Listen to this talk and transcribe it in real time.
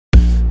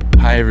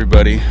Hi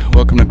everybody,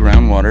 welcome to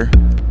Groundwater.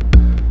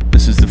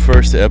 This is the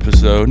first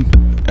episode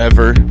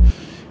ever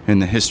in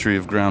the history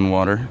of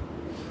Groundwater.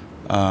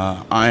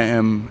 I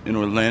am in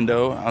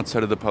Orlando,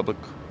 outside of the public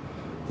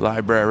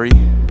library,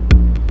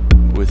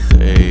 with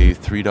a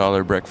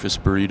 $3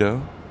 breakfast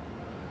burrito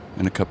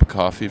and a cup of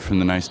coffee from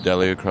the nice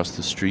deli across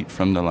the street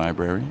from the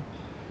library.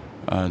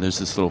 There's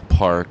this little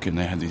park, and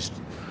they have these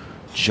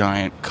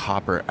giant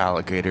copper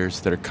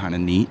alligators that are kind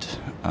of neat.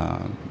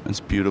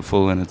 It's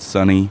beautiful, and it's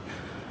sunny,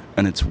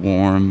 and it's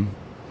warm.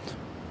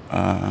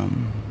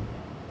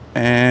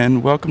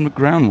 And welcome to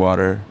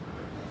Groundwater.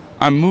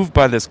 I'm moved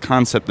by this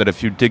concept that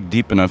if you dig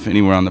deep enough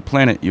anywhere on the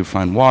planet, you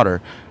find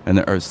water. And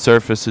the Earth's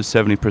surface is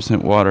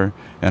 70% water,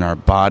 and our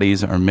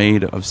bodies are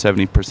made of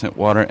 70%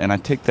 water. And I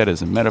take that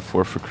as a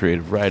metaphor for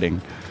creative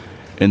writing,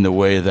 in the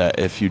way that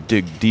if you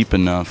dig deep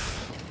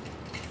enough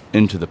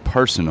into the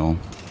personal,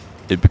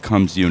 it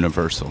becomes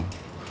universal.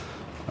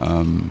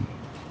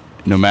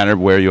 No matter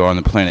where you are on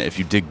the planet, if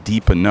you dig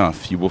deep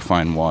enough, you will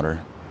find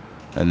water,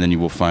 and then you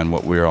will find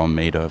what we're all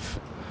made of.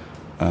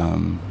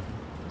 And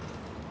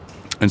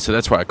so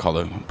that's why I call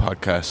the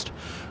podcast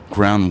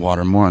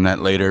Groundwater. More on that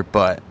later.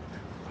 But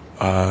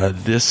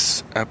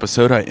this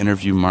episode, I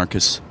interview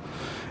Marcus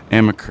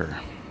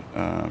Amaker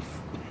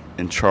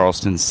in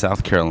Charleston,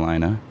 South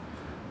Carolina.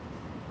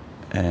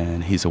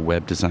 And he's a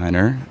web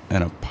designer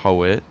and a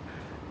poet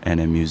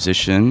and a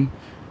musician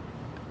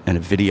and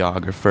a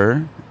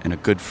videographer and a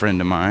good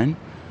friend of mine.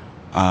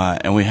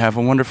 And we have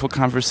a wonderful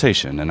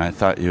conversation, and I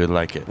thought you would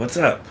like it. What's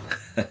up?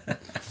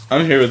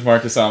 I'm here with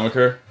Marcus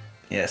Amaker.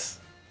 Yes.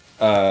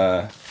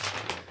 Marcus,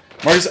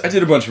 I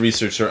did a bunch of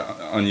research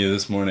on you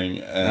this morning,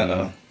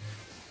 and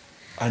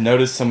I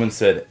noticed someone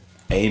said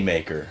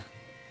Amaker.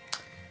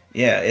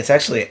 Yeah, it's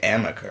actually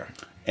Amaker.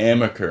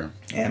 Amaker.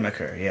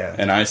 Amaker, yeah.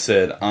 And I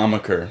said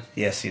Amaker.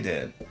 Yes, you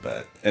did,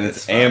 but and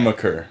it's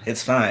Amaker.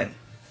 It's fine.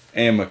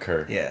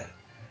 Amaker. Yeah.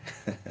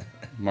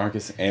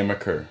 Marcus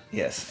Amaker.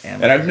 Yes,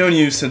 Amaker. And I've known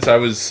you since I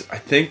was, I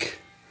think,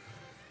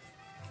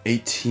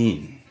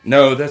 18.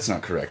 No, that's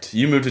not correct.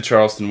 You moved to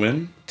Charleston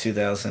when?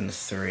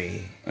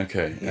 2003.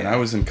 Okay, Yeah. and I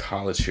was in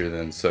college here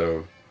then,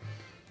 so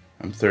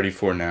I'm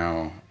 34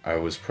 now. I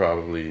was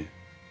probably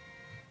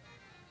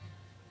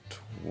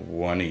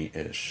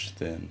 20-ish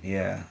then.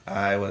 Yeah,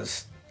 I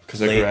was...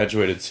 Because I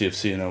graduated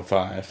CFC in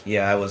 05.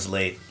 Yeah, I was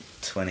late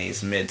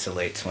 20s, mid to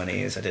late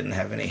 20s. I didn't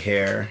have any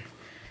hair.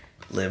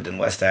 Lived in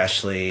West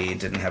Ashley.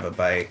 Didn't have a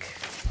bike.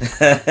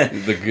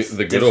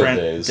 the good old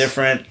days.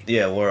 Different,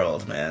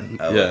 world, man.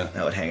 I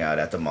would hang out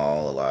at the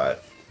mall a lot.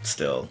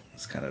 Still,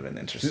 it's kind of been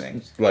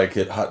interesting. Like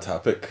at Hot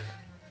Topic?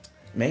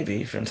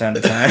 Maybe, from time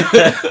to time.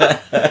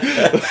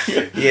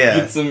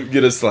 Yeah.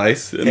 Get a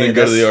slice and then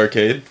go to the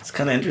arcade. It's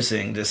kind of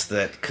interesting, just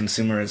that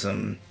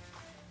consumerism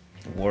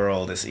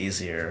world is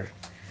easier.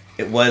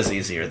 It was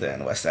easier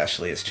then. West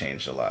Ashley has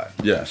changed a lot,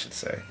 yeah, I should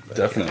say. But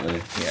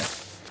definitely. Yeah.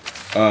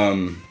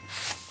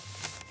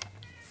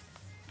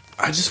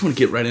 I just want to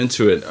get right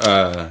into it.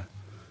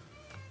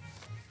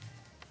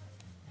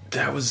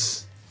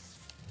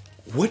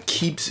 What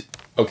keeps...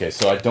 Okay,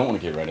 so I don't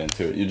want to get right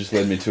into it. You just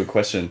led me to a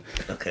question.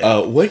 Okay.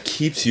 What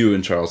keeps you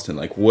in Charleston?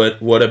 Like,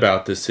 what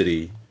about the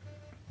city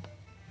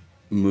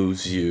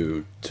moves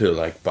you to,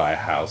 like, buy a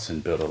house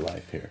and build a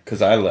life here?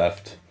 Because I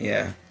left.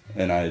 Yeah.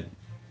 And I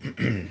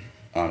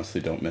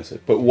honestly don't miss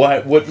it. But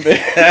what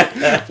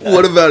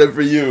about it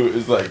for you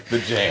is, like, the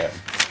jam?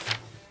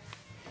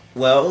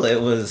 Well, it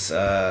was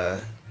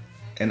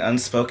an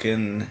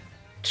unspoken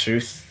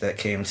truth that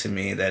came to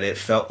me that it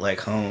felt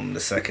like home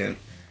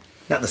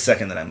not the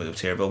second that I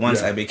moved here, but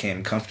once I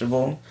became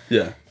comfortable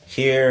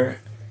here,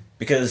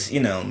 because,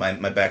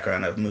 my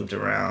background, I've moved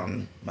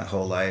around my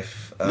whole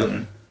life.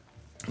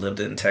 Lived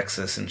in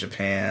Texas and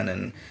Japan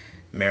and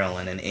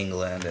Maryland and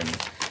England and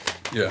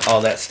all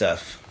that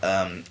stuff.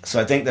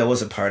 So I think there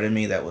was a part of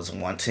me that was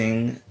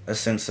wanting a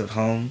sense of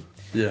home.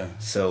 Yeah.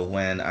 So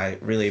when I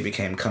really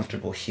became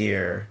comfortable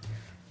here,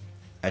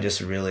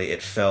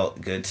 it felt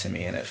good to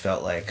me, and it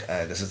felt like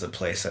this is a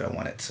place that I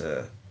wanted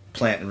to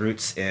plant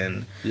roots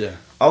in. Yeah.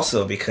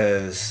 Also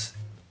because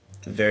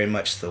very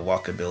much the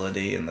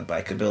walkability and the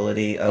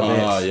bikeability of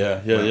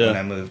it. When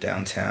I moved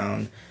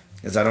downtown,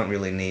 because I don't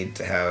really need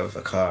to have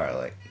a car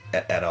like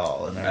at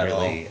all, and I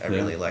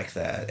really like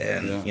that.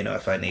 And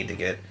if I need to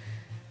get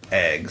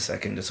eggs, I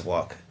can just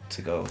walk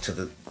to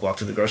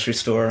the grocery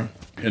store.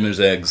 And there's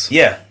eggs.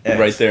 Yeah, eggs.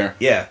 Right there.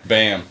 Yeah.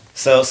 Bam.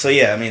 So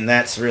yeah, I mean,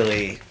 that's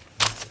really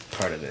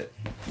part of it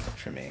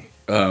for me.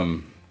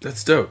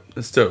 That's dope.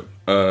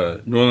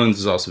 New Orleans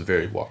is also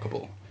very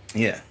walkable.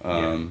 Yeah.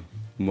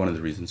 One of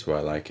the reasons why I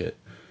like it.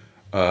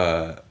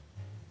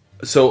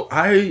 So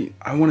I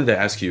wanted to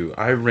ask you,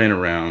 I ran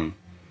around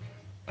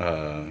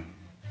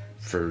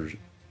for,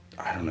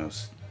 I don't know,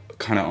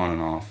 kind of on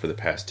and off for the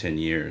past 10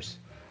 years,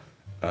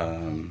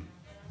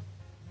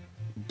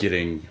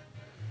 getting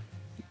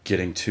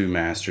 2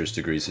 master's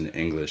degrees in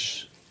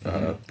English,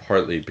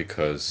 partly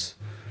because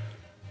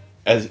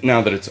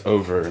now that it's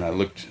over and I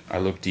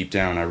looked deep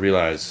down, I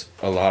realized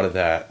a lot of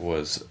that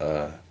was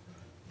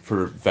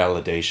for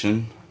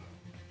validation.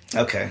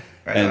 Okay.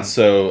 Right and on.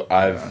 so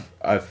Right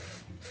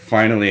I've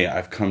finally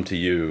come to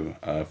you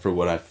for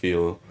what I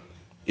feel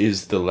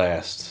is the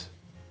last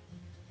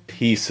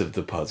piece of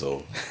the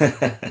puzzle.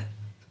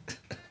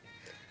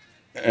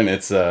 And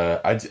it's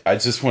I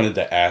just wanted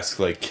to ask,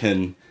 like,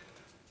 can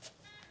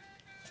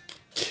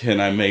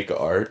I make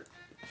art?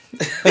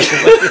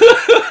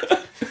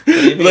 What do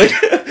you mean? Like,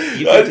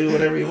 You can do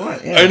whatever you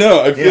want. Yeah. I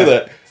know, I feel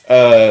that.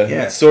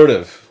 Yeah. Sort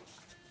of.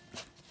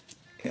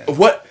 Yeah.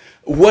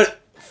 What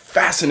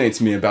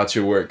fascinates me about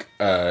your work,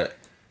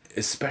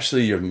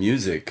 especially your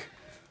music,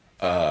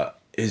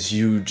 is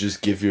you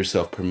just give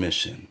yourself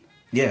permission.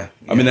 Yeah.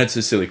 I mean, that's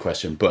a silly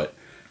question, but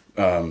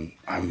I'm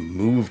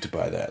moved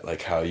by that.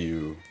 Like how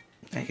you,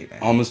 Thank you,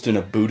 man. almost in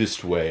a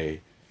Buddhist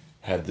way,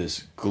 have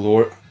this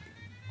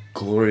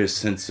glorious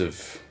sense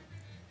of,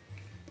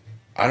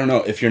 I don't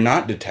know, if you're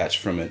not detached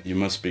from it, you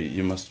must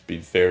be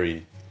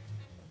very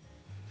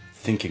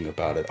thinking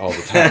about it all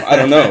the time. I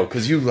don't know,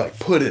 because you like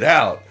put it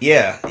out.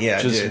 Yeah,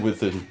 Just with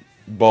the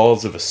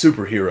balls of a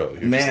superhero.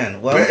 You're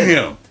man, well,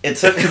 bam! it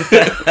took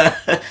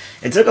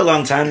it took a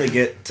long time to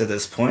get to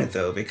this point,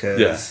 though,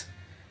 because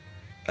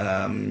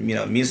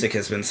music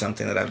has been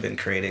something that I've been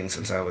creating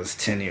since I was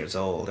 10 years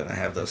old, and I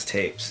have those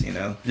tapes,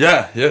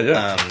 Yeah.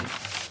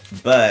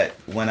 But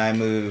when I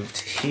moved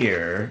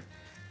here,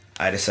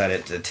 I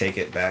decided to take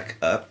it back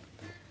up.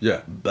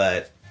 Yeah.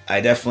 But I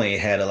definitely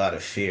had a lot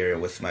of fear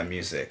with my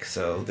music.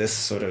 So this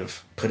sort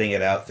of putting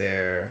it out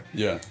there,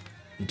 Yeah.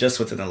 just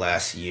within the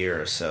last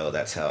year or so,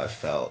 that's how I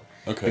felt.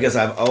 Okay. Because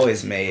I've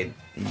always made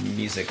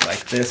music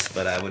like this,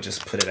 but I would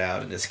just put it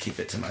out and just keep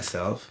it to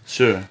myself.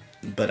 Sure.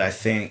 But I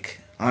think,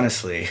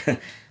 honestly,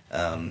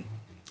 the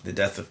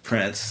death of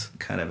Prince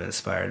kind of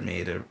inspired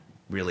me to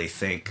really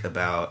think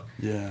about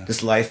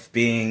just life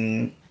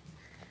being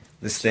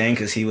this thing,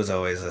 because he was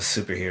always a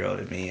superhero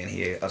to me, and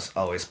he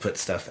always put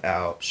stuff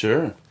out.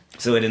 Sure.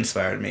 So it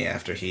inspired me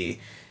after he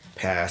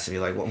passed to be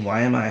like, well,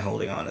 why am I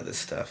holding on to this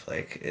stuff?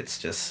 Like, it's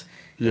just,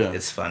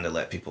 it's fun to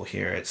let people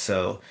hear it.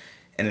 So,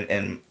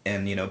 and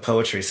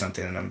poetry is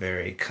something that I'm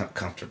very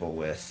comfortable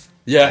with.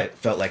 Yeah. I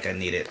felt like I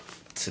needed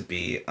to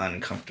be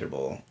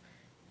uncomfortable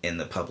in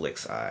the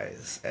public's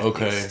eyes, at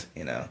least,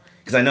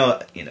 because I know,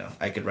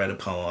 I could write a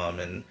poem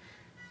and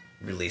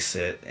release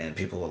it and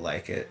people will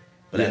like it.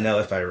 But I know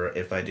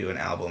if I do an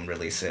album,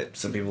 release it,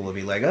 some people will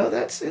be like, "Oh,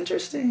 that's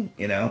interesting,"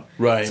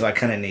 Right. So I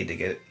kind of need to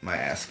get my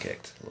ass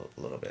kicked a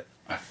little bit.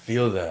 I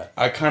feel that.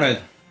 I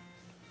definitely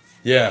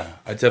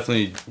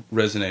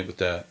resonate with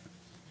that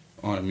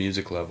on a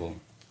music level.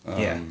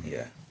 Yeah.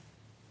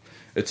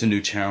 It's a new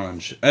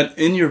challenge. And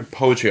in your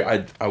poetry,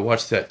 I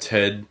watched that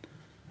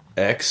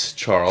TEDx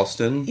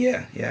Charleston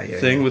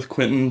thing with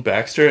Quentin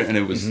Baxter, and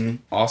it was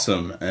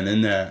awesome. And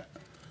in that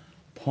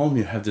poem,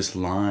 you have this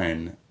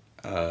line.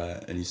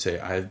 And you say,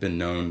 "I have been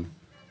known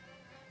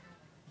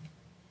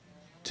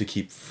to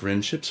keep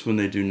friendships when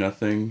they do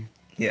nothing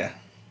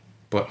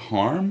but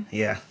harm."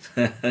 Yeah.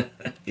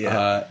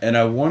 And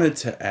I wanted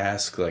to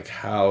ask, like,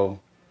 how...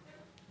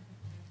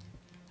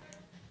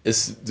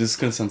 This is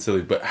going to sound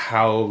silly, but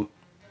how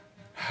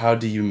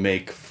do you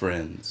make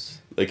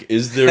friends? Like,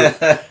 is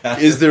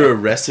there a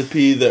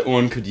recipe that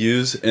one could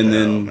use? And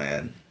then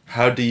man.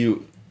 How do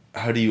you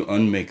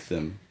unmake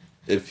them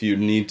if you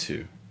need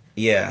to?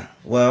 Yeah,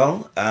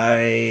 well,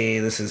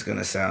 this is going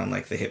to sound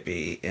like the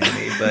hippie in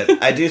me, but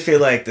I do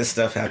feel like this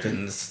stuff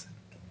happens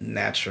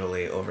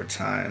naturally over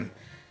time.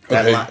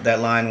 That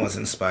line was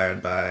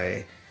inspired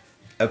by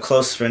a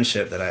close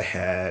friendship that I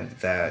had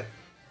that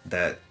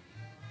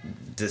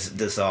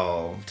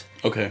dissolved.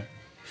 Okay.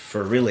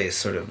 For really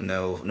sort of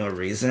no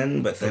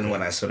reason, but then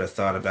when I sort of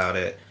thought about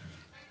it,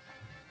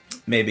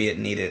 maybe it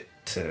needed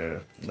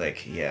to,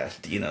 like,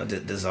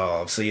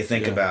 dissolve. So you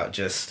think about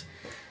just...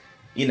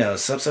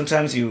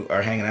 sometimes you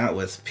are hanging out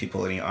with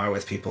people and you are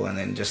with people, and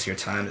then just your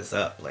time is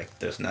up. Like,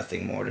 there's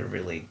nothing more to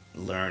really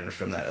learn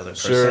from that other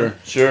person.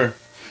 Sure.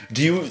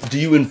 Do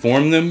you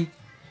inform them?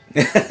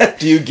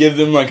 Do you give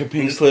them like a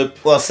pink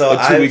slip? Well, so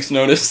a 2 weeks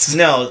notice?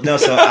 No.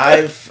 So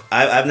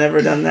I've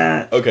never done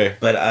that. Okay.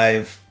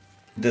 But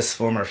this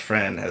former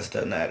friend has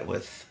done that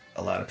with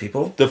a lot of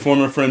people. The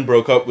former friend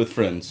broke up with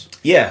friends.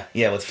 Yeah,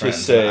 with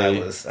friends.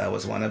 To say, I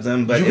was one of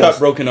them. But you got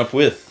broken up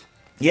with.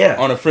 Yeah.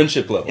 On a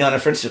friendship level. Yeah, on a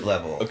friendship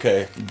level.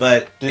 Okay.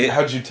 But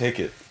how'd you take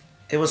it?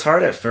 It was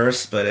hard at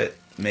first, but it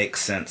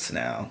makes sense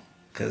now.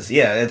 Because,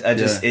 you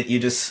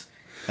just,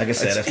 like I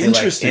said, I feel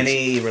like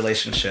any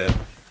relationship,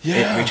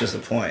 it reaches a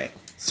point.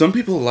 Some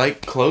people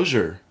like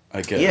closure,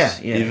 I guess.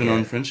 Yeah. Even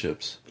on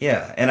friendships.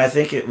 Yeah, and I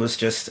think it was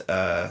just,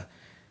 for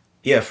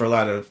a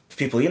lot of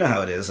people, you know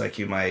how it is. Like,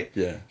 you might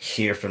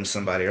hear from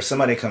somebody, or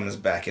somebody comes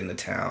back into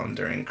town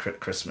during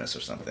Christmas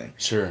or something.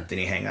 Sure. Then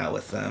you hang out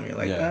with them. You're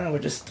like, we're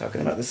just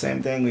talking about the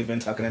same thing we've been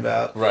talking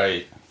about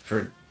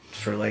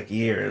for like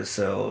years.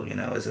 So,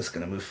 is this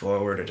going to move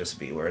forward or just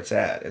be where it's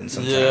at? And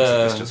sometimes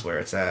if it's just where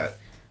it's at,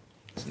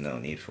 there's no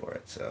need for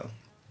it. So,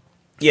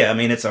 I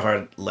mean, it's a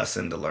hard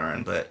lesson to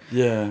learn, but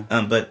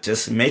but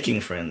just making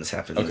friends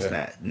happens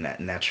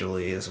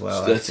naturally as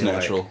well. So that's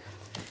natural.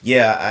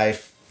 I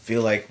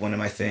feel like one of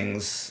my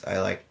things I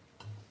like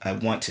I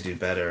want to do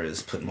better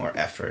is put more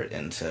effort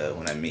into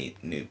when I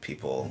meet new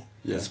people.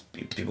 Yeah.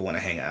 People want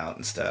to hang out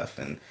and stuff,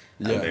 and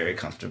Yeah. I'm very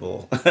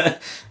comfortable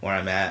where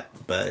I'm at.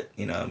 But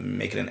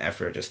make it an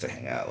effort just to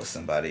hang out with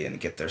somebody and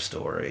get their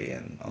story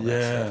and all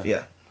that stuff.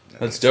 Yeah,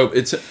 that's dope.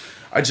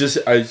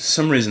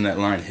 Some reason that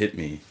line hit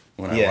me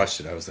when I watched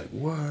it. I was like,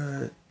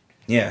 what?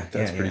 Yeah,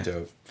 that's pretty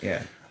dope.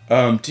 Yeah.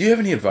 Do you have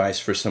any advice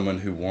for someone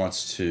who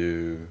wants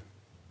to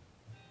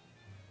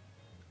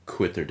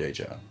quit their day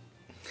job?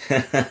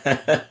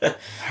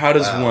 How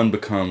does one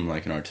become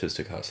like an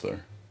artistic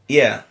hustler?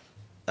 Yeah.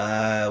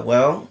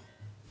 Well,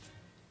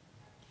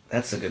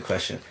 that's a good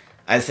question.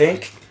 I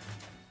think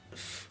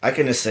I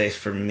can just say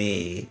for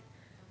me,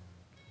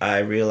 I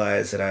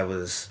realized that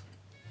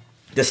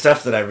the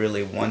stuff that I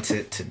really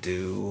wanted to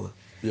do.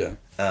 Yeah.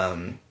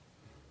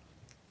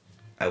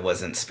 I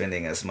wasn't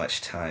spending as much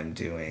time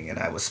doing, and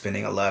I was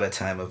spending a lot of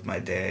time of my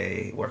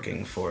day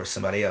working for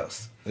somebody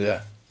else.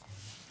 Yeah.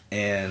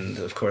 And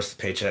of course the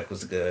paycheck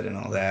was good and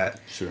all that.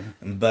 Sure.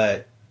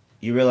 But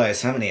you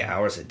realize how many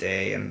hours a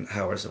day and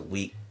hours a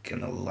week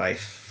and a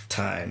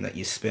lifetime that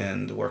you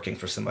spend working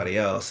for somebody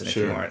else, and if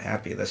you aren't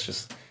happy, that's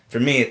just, for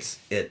me,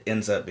 it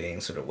ends up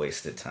being sort of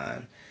wasted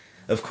time.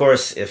 Of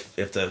course, if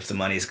the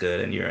money's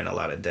good and you're in a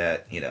lot of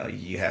debt,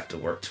 you have to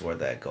work toward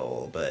that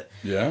goal. But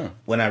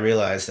when I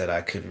realized that I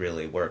could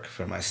really work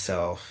for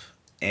myself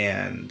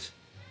and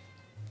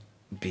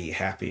be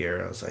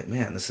happier, I was like,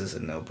 man, this is a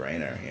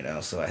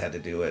no-brainer, so I had to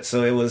do it.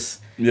 So it was,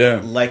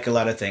 like a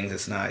lot of things,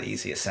 it's not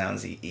easy. It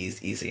sounds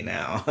easy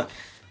now,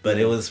 but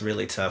it was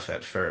really tough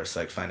at first.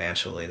 Like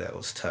financially, that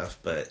was tough,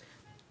 but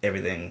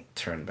everything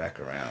turned back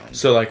around.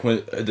 So like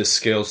when the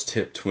scales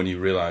tipped when you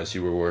realized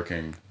you were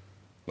working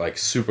like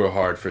super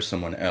hard for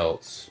someone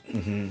else,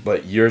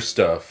 but your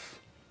stuff,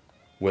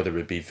 whether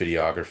it be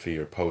videography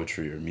or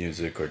poetry or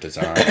music or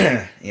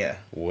design,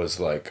 was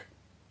like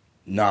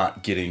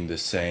not getting the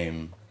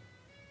same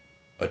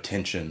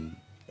attention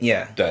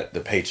that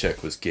the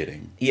paycheck was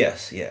getting.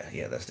 Yes,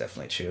 that's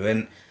definitely true.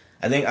 And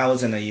I think I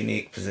was in a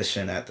unique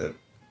position at the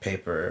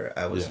paper.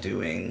 I was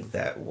doing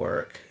that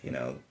work,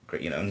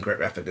 in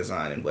graphic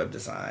design and web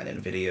design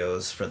and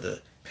videos for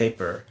the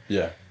paper.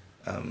 Yeah.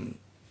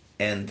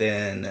 And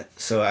then,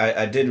 so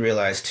I did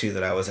realize too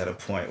that I was at a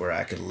point where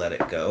I could let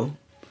it go.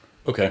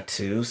 Okay.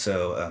 Too.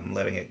 So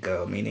letting it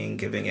go, meaning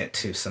giving it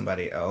to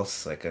somebody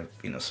else. Like I've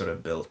sort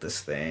of built this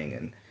thing,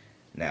 and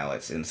now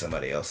it's in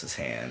somebody else's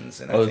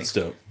hands. And I think, that's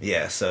dope.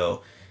 Yeah.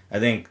 So I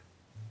think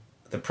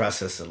the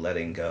process of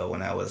letting go,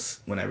 when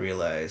I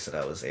realized that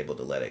I was able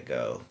to let it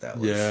go, that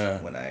was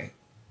when I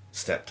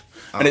stepped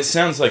off. And it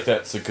sounds like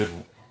that's a good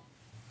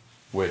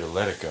way to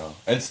let it go,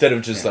 instead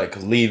of just like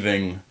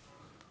leaving,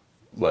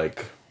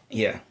 like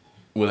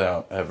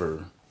without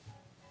ever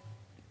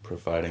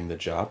providing the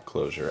job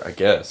closure, I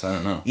guess. I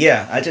don't know.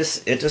 Yeah,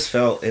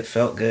 it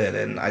felt good,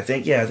 and I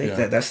think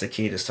that's the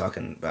key, just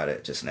talking about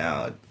it just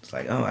now. It's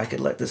like, oh, I could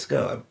let this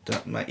go.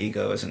 My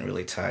ego isn't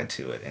really tied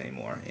to it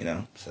anymore,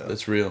 So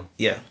that's real.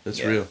 Yeah,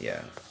 that's real.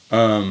 Yeah.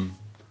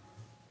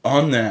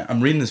 On that,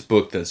 I'm reading this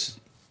book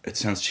it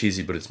sounds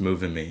cheesy, but it's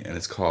moving me, and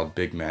it's called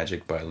Big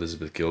Magic by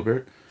Elizabeth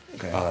Gilbert.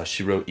 Okay.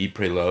 She wrote Eat,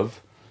 Pray, Love.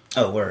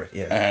 Oh, word,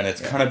 yeah. And it's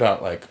kind of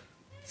about like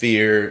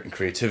fear and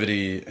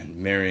creativity and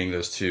marrying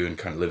those two and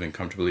kind of living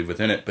comfortably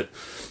within it. But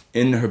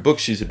in her book,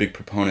 she's a big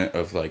proponent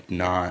of like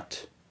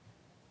not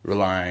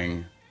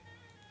relying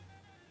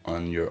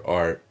on your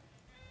art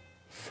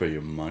for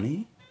your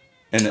money.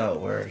 And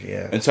word,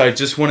 yeah. And so I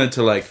just wanted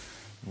to like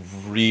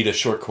read a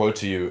short quote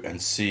to you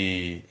and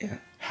see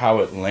how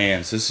it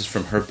lands. This is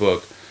from her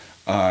book,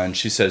 and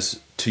she says,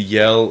 "To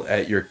yell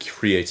at your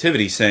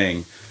creativity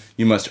saying,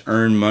 'You must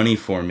earn money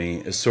for me,'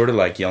 is sort of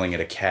like yelling at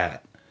a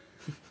cat.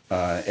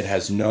 It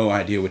has no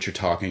idea what you're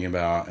talking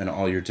about, and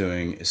all you're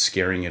doing is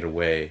scaring it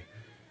away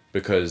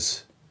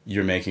because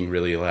you're making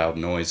really loud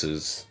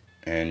noises,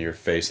 and your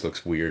face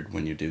looks weird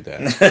when you do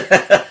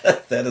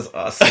that." That is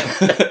awesome.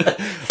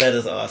 That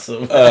is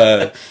awesome.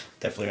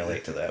 Definitely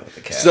relate to that with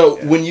the cat. So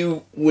when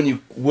you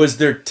was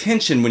there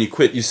tension when you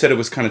quit? You said it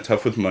was kind of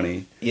tough with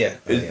money. Yeah.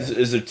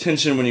 Is there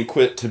tension when you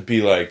quit to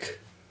be like?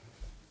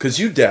 Because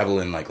you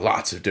dabble in like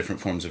lots of different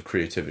forms of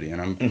creativity,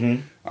 and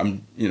I'm I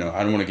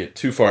don't want to get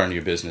too far into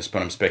your business,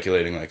 but I'm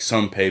speculating like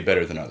some pay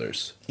better than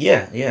others.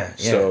 Yeah.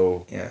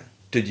 So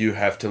did you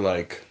have to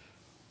like,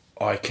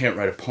 oh, I can't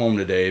write a poem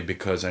today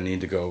because I need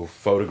to go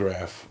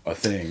photograph a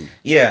thing?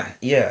 Yeah,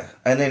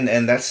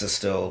 and that's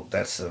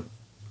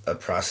a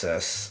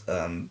process,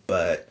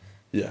 but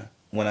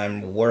when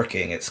I'm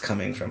working, it's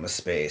coming from a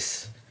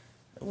space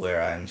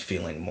where I'm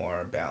feeling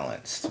more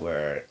balanced,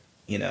 where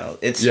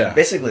it's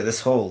basically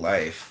this whole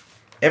life,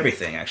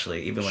 everything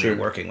actually, even when you're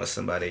working with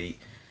somebody,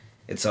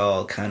 it's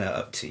all kind of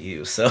up to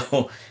you.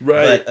 So,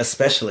 but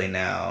especially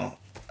now,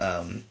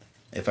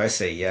 if I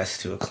say yes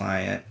to a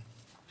client,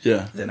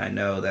 then I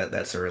know that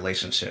that's a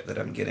relationship that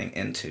I'm getting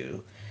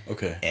into.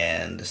 Okay.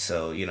 And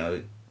so,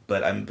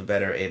 but I'm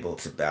better able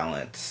to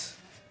balance,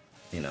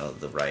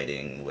 the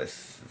writing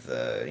with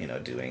the,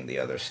 doing the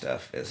other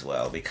stuff as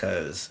well,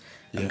 because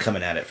I'm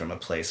coming at it from a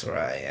place where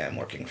I am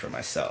working for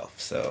myself.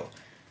 So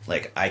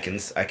like I can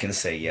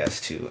say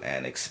yes to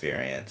an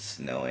experience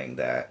knowing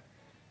that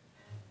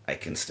I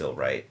can still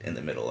write in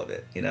the middle of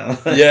it, you know?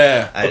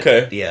 Yeah.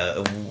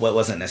 Okay. What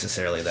wasn't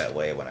necessarily that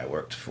way when I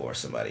worked for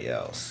somebody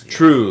else.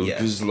 True,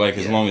 because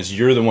as long as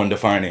you're the one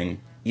defining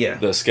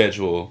the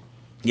schedule,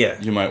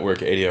 you might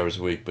work 80 hours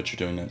a week, but you're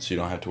doing that so you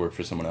don't have to work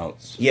for someone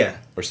else. Yeah.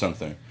 Or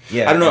something.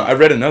 Yeah. I don't know. I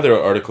read another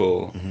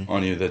article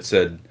on you that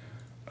said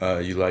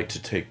you like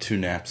to take 2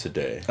 naps a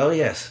day. Oh,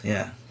 yes.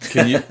 Yeah.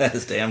 Can you?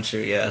 That's damn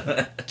true,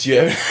 yeah. Do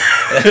you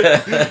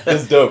have...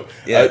 That's dope.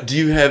 Yeah. Do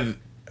you have...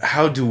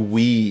 How do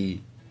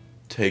we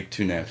take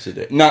 2 naps a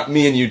day? Not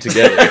me and you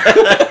together.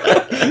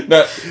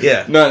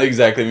 Not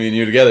exactly me and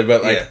you together,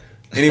 but like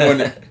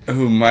anyone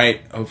who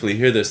might hopefully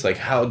hear this, like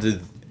how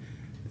did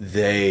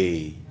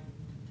they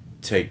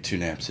take 2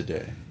 naps a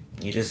day?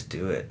 You just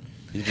do it.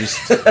 You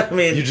just I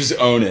mean you just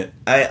own it.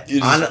 You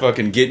just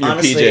fucking get in your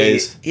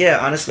PJs. Yeah,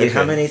 honestly,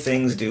 how many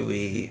things do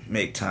we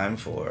make time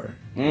for?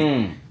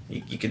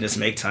 You can just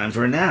make time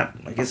for a nap.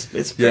 Like it's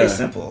pretty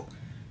simple.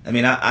 I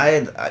mean,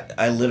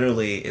 I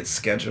literally, it's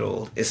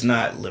scheduled. It's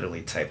not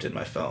literally typed in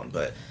my phone,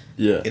 but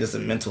it is a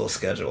mental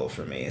schedule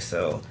for me.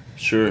 So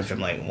from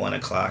like 1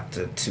 o'clock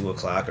to 2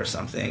 o'clock or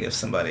something, if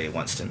somebody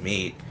wants to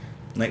meet,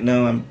 I'm like,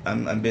 no,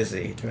 I'm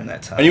busy during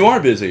that time. And you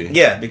are busy.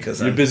 Yeah,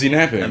 because you're busy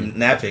napping. I'm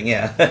napping.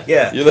 Yeah,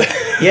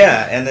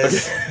 yeah, and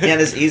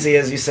as easy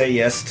as you say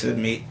yes to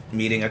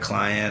meeting a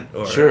client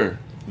or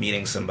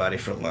meeting somebody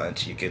for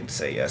lunch, you could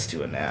say yes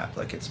to a nap.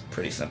 Like it's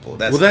pretty simple.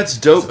 That's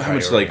dope. How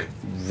much like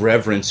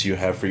reverence you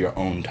have for your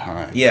own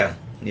time. Yeah.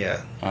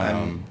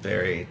 I'm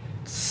very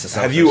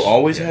selfish. Have you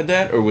always had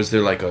that, or was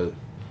there like a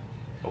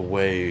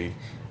way?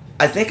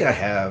 I think I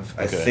have.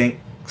 I think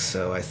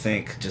so. I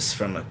think just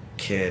from a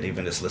kid,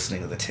 even just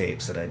listening to the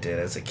tapes that I did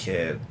as a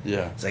kid.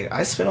 Yeah. It's like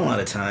I spent a lot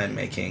of time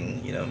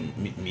making,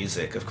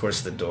 music. Of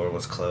course, the door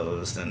was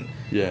closed, and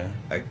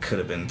I could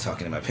have been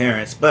talking to my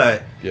parents,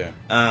 but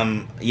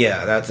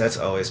that's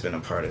always been a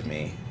part of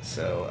me.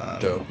 So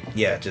dope.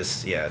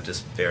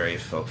 Just very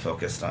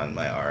focused on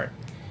my art.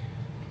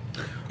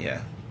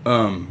 Yeah.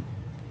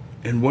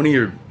 In one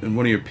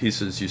of your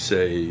pieces, you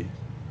say,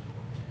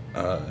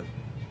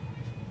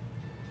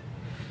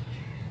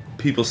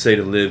 people say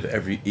to live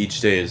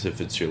each day as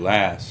if it's your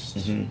last.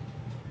 Mm-hmm.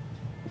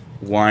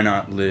 Why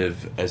not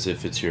live as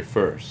if it's your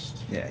first?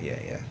 Yeah.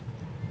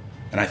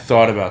 And I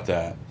thought about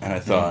that, and I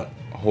thought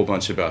a whole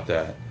bunch about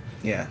that.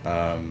 Yeah.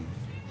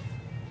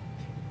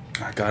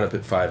 I got up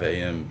at 5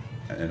 a.m.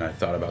 and I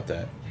thought about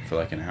that for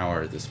like an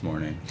hour this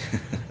morning.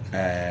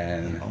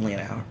 And only an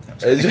hour.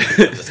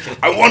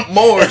 I want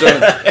more.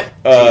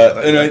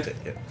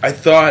 I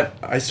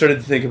started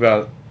to think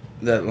about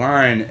that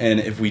line, and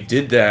if we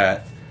did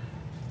that,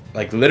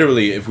 like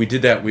literally, if we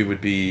did that, we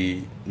would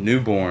be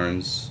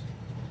newborns,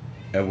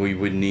 and we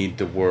would need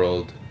the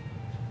world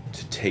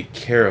to take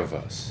care of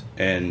us.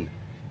 And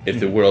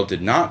if the world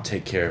did not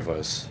take care of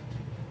us,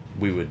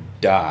 we would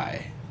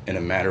die in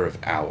a matter of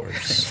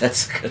hours.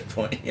 That's a good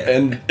point. Yeah.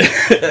 And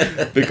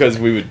because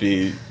we would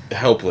be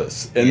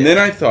helpless. And then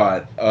I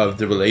thought of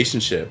the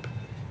relationship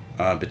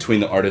between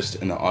the artist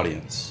and the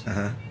audience,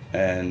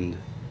 and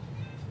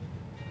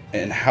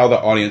how the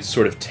audience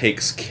sort of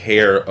takes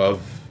care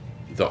of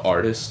the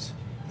artist,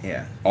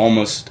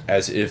 almost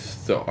as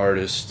if the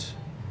artist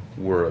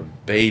were a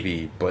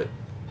baby, but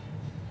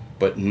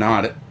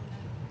not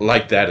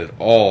like that at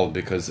all,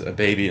 because a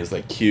baby is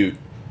like cute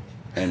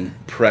and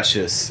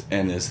precious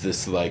and is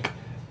this like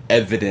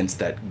evidence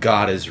that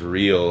God is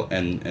real,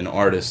 and an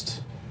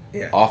artist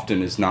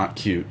often is not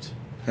cute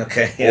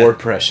or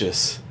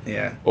precious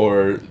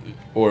or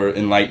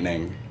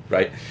enlightening,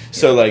 right?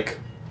 So like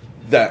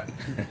that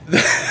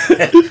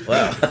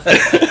wow.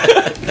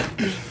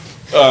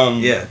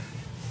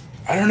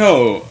 I don't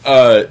know,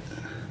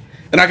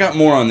 and I got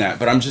more on that,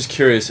 but I'm just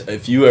curious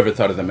if you ever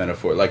thought of the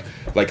metaphor, like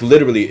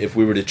literally, if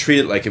we were to treat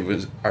it like it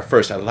was our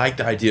first. I like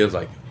the idea of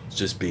like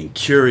just being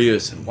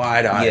curious and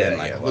wide-eyed and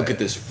like look at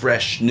this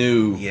fresh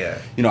new.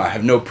 I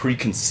have no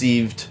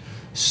preconceived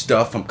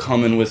stuff I'm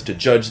coming with to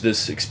judge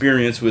this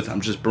experience with.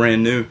 I'm just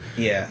brand new.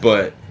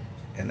 But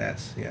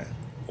that's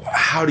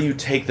how do you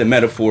take the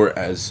metaphor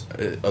as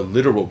a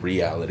literal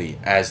reality,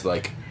 as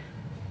like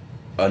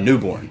a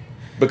newborn?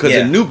 Because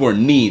a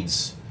newborn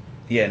needs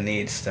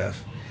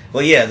stuff.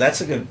 Well,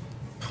 that's a good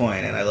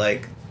point, and I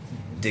like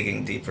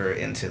digging deeper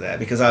into that,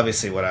 because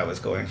obviously what I was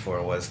going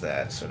for was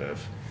that sort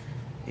of,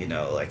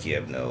 like you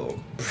have no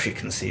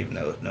preconceived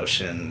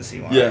notions.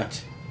 You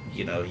aren't,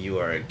 you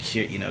are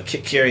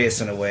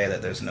curious in a way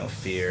that there's no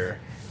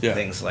fear,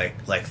 things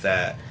like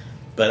that.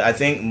 But I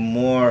think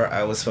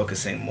I was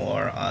focusing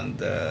more on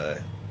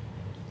the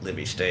live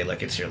each day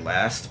like it's your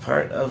last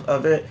part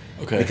of it.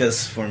 Okay.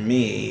 Because for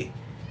me,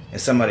 if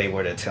somebody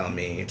were to tell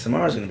me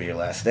tomorrow's going to be your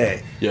last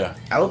day,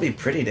 I would be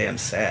pretty damn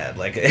sad.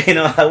 Like,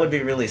 I would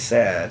be really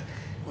sad.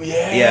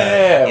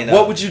 Yeah.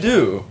 What would you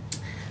do?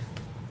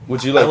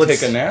 Would you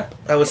take a nap?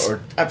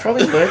 I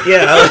probably would.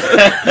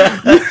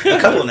 A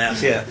couple of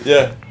naps.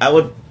 Yeah. I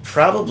would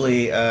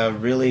probably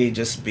really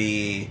just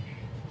be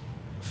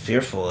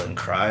fearful and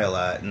cry a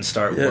lot and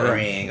start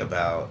worrying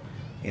about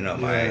you know,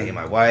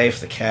 my wife,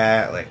 the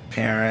cat, like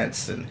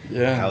parents, and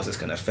how's this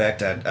going to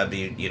affect? I'd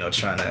be, you know,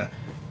 trying to,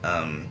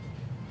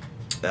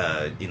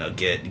 you know,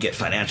 get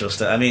financial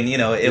stuff. I mean, you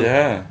know,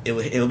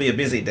 it'll be a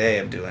busy day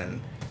of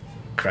doing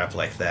crap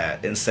like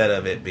that, instead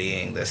of it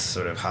being this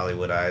sort of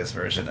Hollywoodized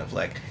version of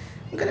like,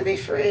 I'm gonna be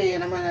free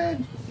and I'm gonna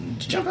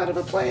jump out of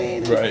a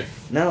plane. Right.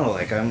 No,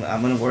 like I'm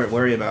gonna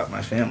worry about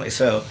my family.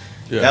 So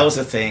that was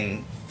the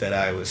thing that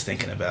I was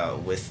thinking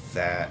about with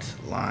that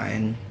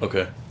line.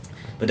 Okay.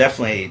 But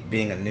definitely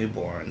being a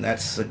newborn,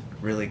 that's a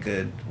really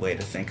good way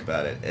to think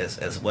about it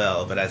as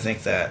well. But I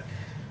think that,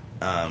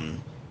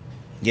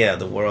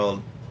 the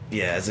world,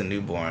 as a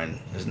newborn,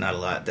 there's not a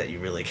lot that you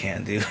really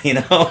can do, you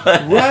know?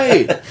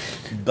 Right.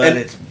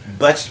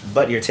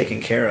 But you're taken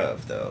care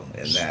of, though,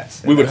 in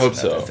that. We would hope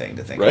so. Thing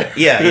to think right? About.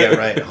 Yeah,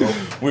 right.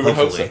 We would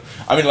hope so.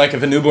 I mean, like,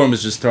 if a newborn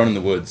was just thrown in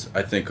the woods,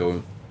 I think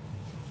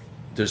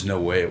there's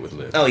no way it would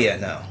live. Oh, yeah,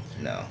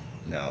 no.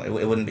 It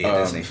wouldn't be a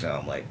Disney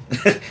film. Like,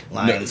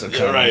 lions would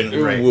come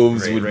and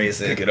wolves would raise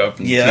pick it up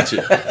and teach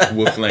it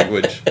wolf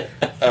language.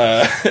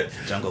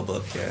 Jungle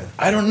Book, yeah.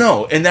 I don't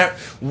know. And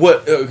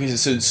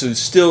so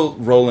still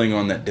rolling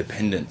on that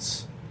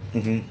dependence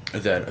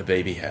that a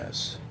baby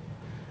has.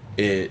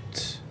 I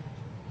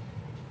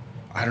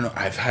don't know,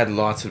 I've had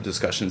lots of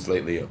discussions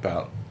lately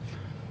about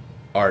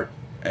art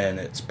and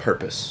its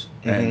purpose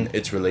and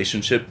its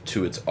relationship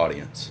to its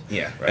audience.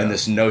 Yeah, right. And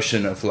this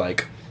notion of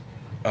like,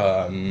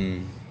 I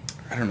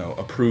don't know,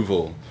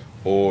 approval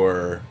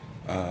or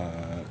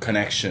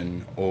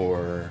connection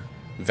or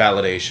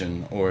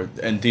validation,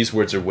 and these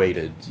words are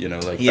weighted, you know,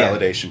 like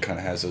validation kind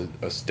of has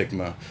a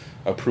stigma.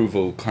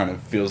 Approval kind of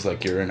feels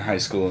like you're in high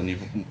school and you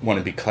want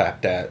to be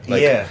clapped at.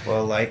 Like,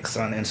 likes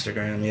on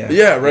Instagram,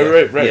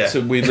 right. Yeah.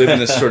 So we live in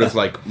this sort of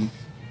like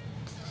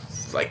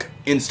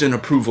instant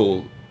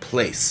approval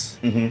place.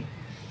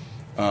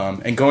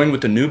 And going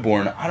with the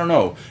newborn, I don't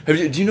know. Do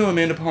you know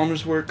Amanda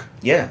Palmer's work?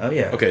 Yeah. Oh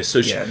yeah. Okay,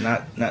 so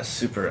not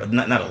super,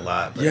 not a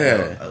lot, but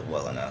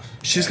well enough.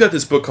 She's got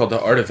this book called The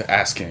Art of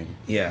Asking.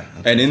 Yeah.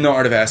 Okay. And in The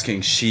Art of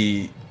Asking,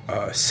 she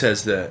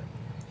says that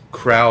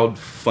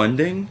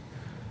crowdfunding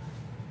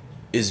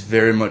is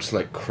very much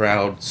like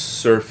crowd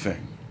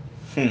surfing.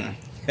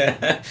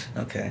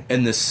 Okay.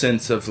 In the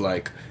sense of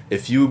like,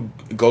 if you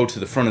go to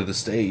the front of the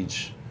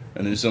stage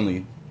and there's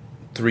only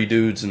 3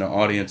 dudes in the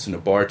audience and a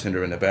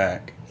bartender in the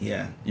back,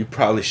 you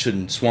probably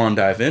shouldn't swan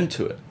dive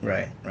into it.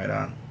 Right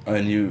on.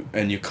 And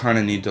you kind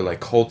of need to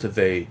like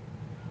cultivate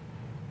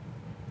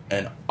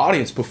an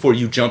audience before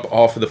you jump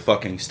off of the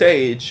fucking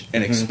stage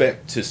and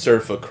expect to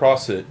surf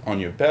across it on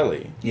your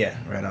belly. Yeah,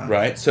 right on.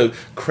 Right? So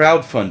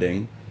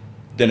crowdfunding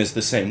then is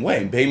the same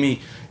way.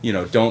 Maybe, you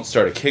know, don't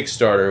start a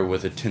Kickstarter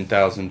with a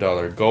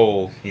 $10,000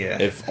 goal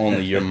if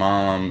only your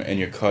mom and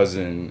your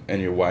cousin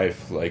and your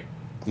wife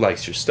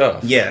likes your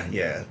stuff. Yeah,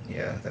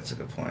 that's a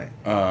good point.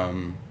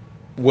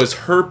 Was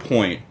her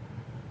point,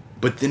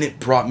 but then it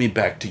brought me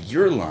back to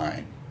your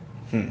line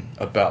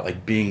about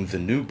like being the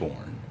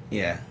newborn.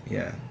 Yeah.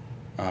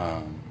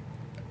 And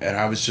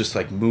I was just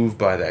like moved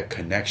by that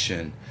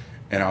connection,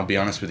 and I'll be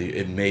honest with you,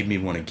 it made me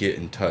want to get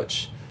in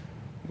touch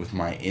with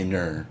my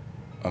inner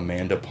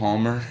Amanda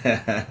Palmer.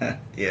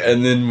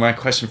 And then my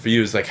question for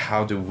you is like,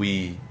 how do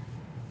we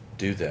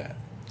do that?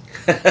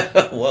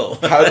 Whoa.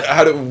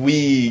 How do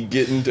we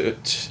get into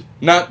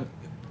not,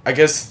 I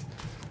guess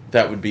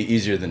that would be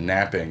easier than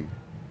napping.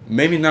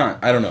 Maybe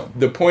not. I don't know.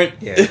 The point.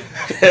 Yeah.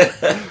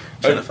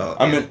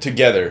 I meant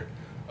together.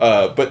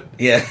 But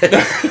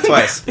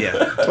twice.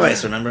 Yeah,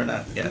 twice. Remember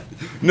not? Yeah.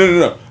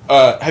 No.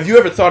 Have you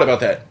ever thought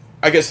about that?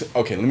 I guess.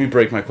 Okay. Let me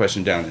break my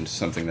question down into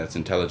something that's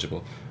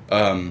intelligible.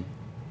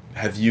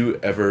 Have you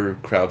ever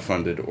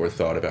crowdfunded or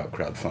thought about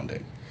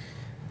crowdfunding?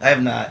 I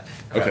have not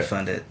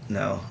crowdfunded.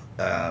 No.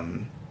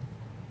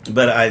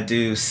 But I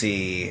do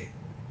see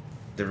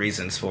the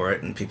reasons for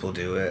it, and people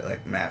do it.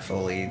 Like Matt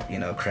Foley, you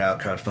know,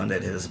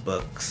 crowdfunded his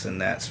books, and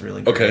that's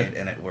really great,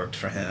 and it worked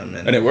for him.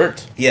 And it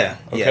worked? Yeah,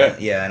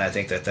 and I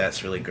think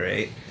that's really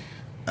great.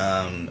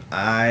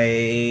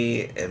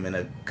 I am in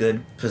a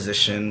good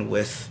position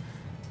with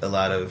a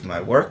lot of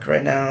my work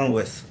right now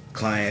with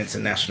clients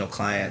and national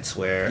clients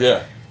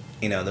where,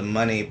 you know, the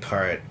money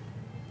part,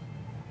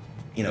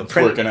 you know,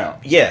 working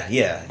out. Yeah,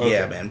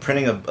 man.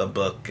 Printing a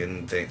book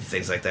and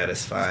things like that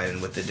is fine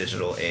with the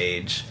digital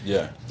age.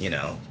 Yeah. You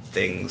know,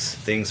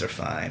 things are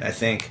fine. I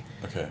think.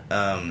 Okay.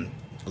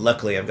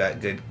 Luckily, I've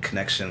got good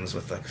connections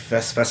with like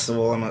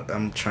festival.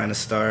 I'm trying to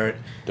start.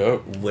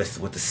 Dope.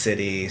 With the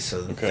city,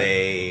 so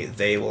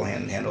they will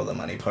handle the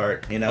money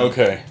part. You know.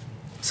 Okay.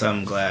 So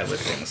I'm glad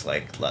with things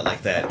like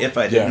that. If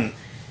I didn't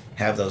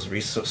have those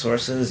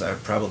resources, I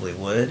probably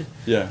would.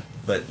 Yeah.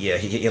 But yeah,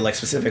 he like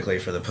specifically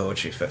for the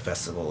poetry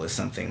festival is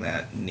something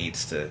that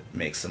needs to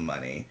make some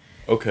money.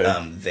 Okay.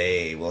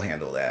 They will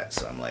handle that,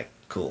 so I'm like,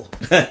 cool.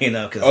 You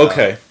know,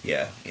 cause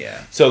yeah.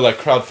 So like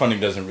crowdfunding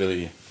doesn't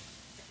really.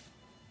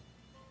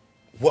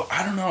 Well,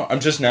 I don't know. I'm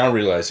just now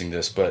realizing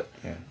this, but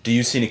do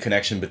you see any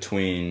connection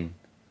between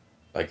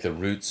like the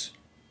roots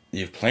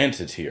you've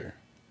planted here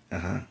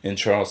in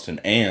Charleston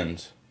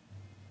and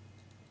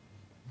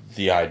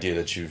the idea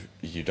that you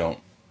don't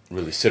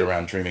really sit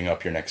around dreaming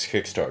up your next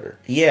Kickstarter.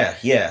 Yeah.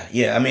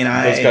 I mean,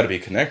 Those got to be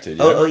connected.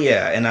 Yeah? Oh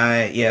yeah,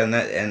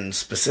 and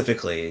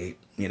specifically,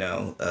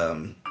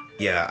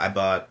 I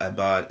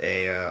bought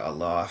a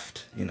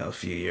loft, a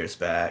few years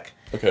back.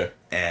 Okay.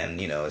 And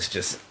it's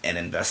just an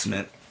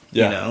investment.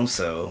 Yeah.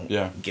 So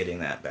getting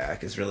that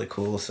back is really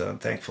cool. So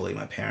thankfully,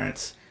 my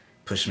parents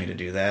pushed me to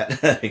do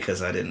that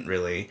because I didn't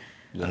really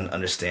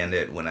understand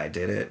it when I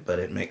did it, but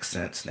it makes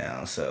sense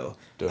now. So,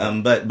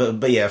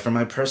 but yeah, for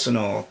my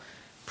personal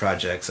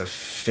projects, I've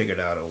figured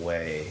out a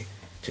way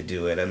to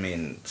do it. I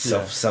mean,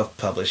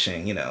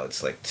 self-publishing,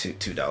 it's like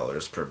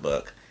 $2 per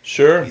book.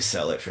 Sure. You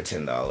sell it for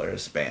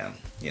 $10. Bam.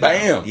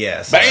 Bam.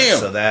 Yeah. Bam.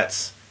 So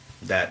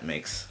that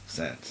makes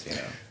sense.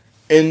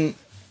 And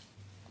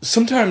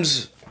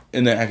sometimes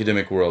in the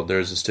academic world,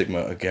 there's a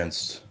stigma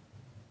against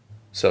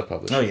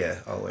self-publishing. Oh yeah,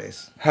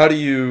 always. How do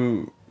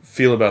you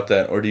feel about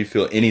that, or do you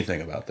feel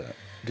anything about that?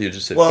 Do you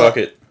just say fuck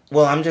it?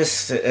 Well, I'm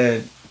just.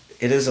 It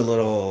is a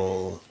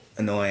little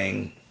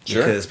annoying.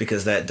 Sure.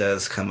 Because that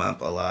does come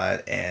up a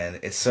lot, and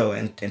it's so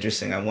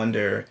interesting. I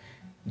wonder,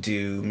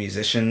 do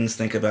musicians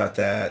think about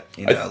that?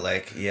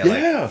 Like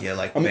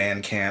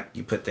Bandcamp.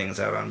 You put things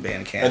out on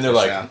Bandcamp, and they're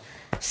like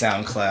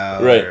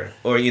SoundCloud, right?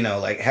 Or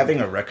like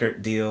having a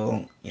record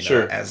deal.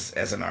 Sure.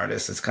 As an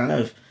artist, it's kind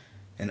of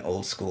an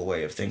old school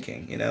way of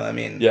thinking. I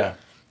mean, yeah.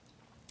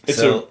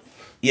 So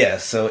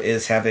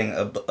is having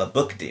a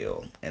book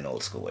deal an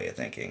old school way of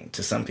thinking?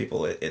 To some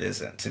people, it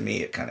isn't. To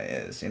me, it kind of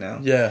is.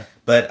 Yeah.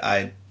 But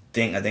I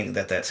think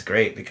that's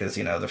great because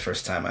the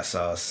first time I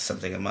saw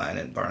something of mine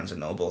in Barnes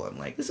and Noble, I'm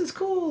like, this is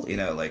cool,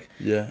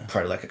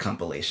 part of like a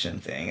compilation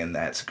thing, and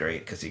that's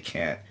great because you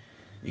can't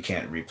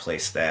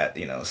replace that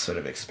sort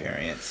of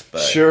experience.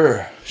 But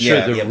sure,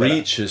 the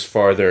reach is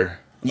farther.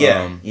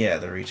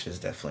 The reach is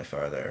definitely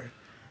farther.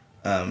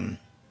 Go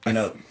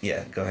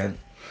ahead.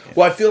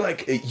 Well, I feel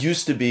like it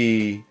used to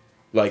be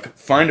like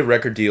find a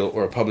record deal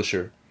or a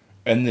publisher,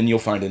 and then you'll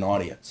find an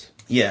audience.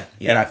 Yeah.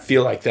 And I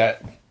feel like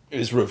that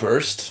is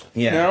reversed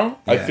now.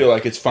 Yeah. I feel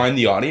like it's find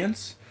the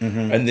audience,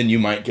 and then you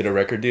might get a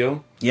record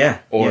deal. Yeah.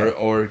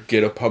 Or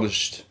get a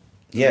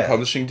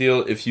publishing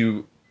deal if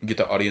you get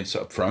the audience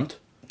up front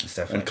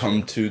and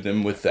come to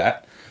them with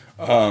that.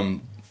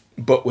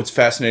 But what's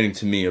fascinating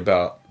to me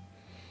about,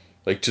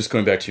 like, just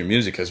going back to your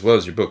music as well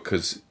as your book,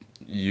 because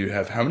you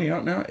have how many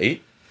out now?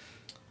 8?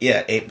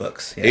 Yeah, 8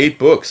 books. Yeah. 8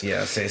 books.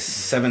 Yeah, say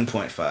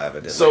 7.5. I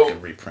did like a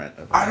reprint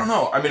of that. I don't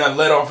know. I mean, I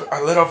let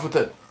off with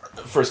that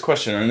first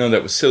question. I know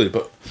that was silly,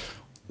 but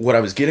what I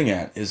was getting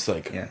at is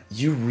like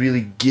you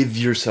really give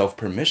yourself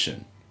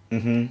permission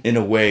in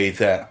a way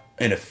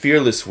in a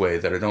fearless way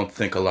that I don't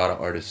think a lot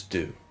of artists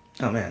do.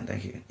 Oh man,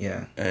 thank you.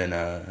 Yeah. And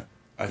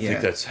I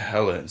think that's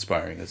hella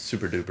inspiring. That's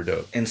super duper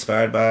dope.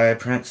 Inspired by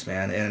Prince,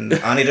 man, and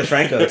Ani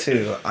DeFranco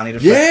too. Ani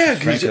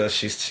DeFranco,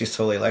 she's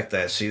totally like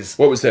that.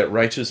 What was that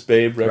Righteous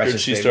Babe record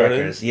she started?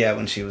 Records. Yeah,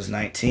 when she was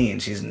 19,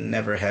 she's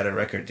never had a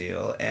record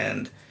deal,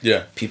 and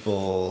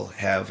people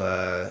have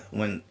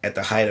when at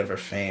the height of her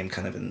fame,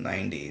 kind of in the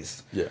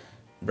 90s. Yeah.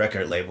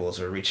 Record labels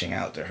were reaching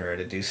out to her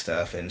to do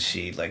stuff, and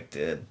she like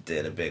did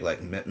a big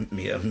like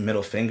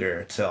middle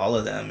finger to all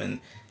of them,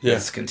 and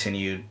just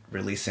continued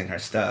releasing her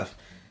stuff.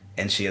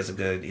 And she has a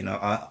good,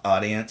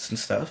 audience and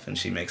stuff, and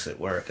she makes it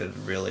work. It's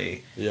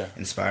really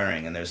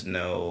inspiring, and there's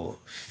no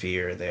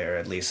fear there,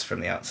 at least from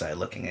the outside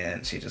looking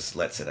in. She just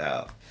lets it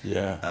out.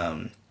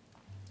 Yeah.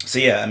 So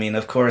I mean,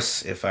 of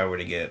course, if I were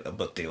to get a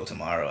book deal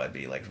tomorrow, I'd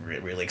be like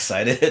really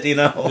excited,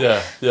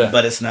 Yeah.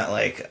 But it's not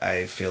like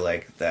I feel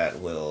like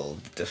that will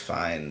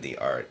define the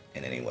art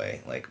in any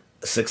way. Like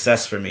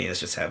success for me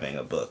is just having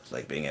a book,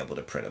 like being able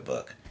to print a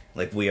book.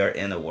 Like we are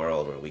in a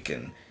world where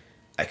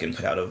I can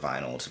put out a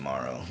vinyl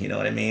tomorrow. You know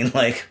what I mean?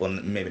 Like, well,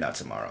 maybe not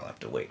tomorrow. I'll have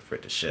to wait for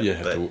it to ship. Yeah,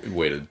 have to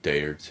wait a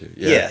day or two.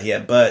 Yeah.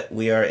 But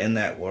we are in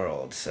that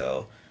world,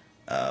 so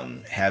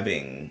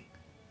having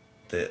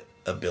the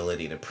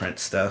ability to print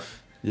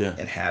stuff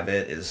and have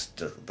it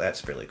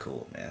that's really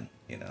cool, man.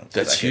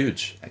 That's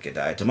huge. I could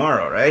die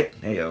tomorrow, right?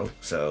 There you go.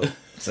 So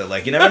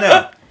like you never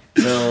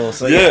know.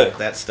 So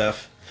that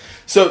stuff.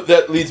 So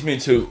that leads me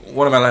to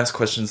one of my last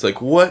questions. Like,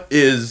 what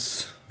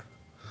is?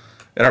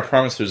 And I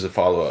promise there's a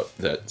follow-up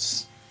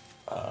that's...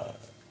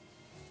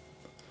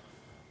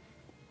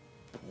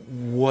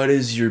 what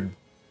is your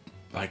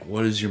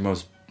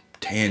most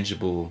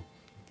tangible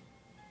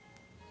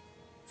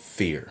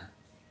fear?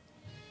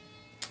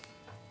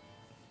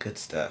 Good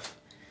stuff.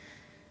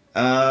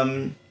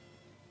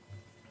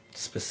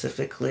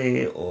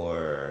 Specifically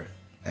or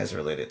as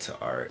related to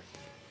art?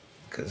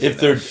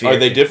 If are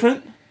they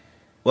different?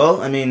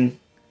 Well, I mean,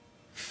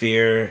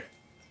 fear...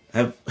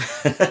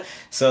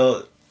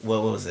 So...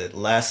 What was it?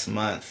 Last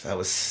month, I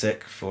was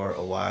sick for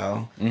a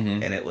while,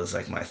 and it was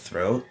like my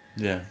throat.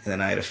 Yeah. And then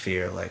I had a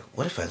fear, like,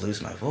 what if I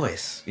lose my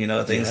voice?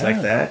 Things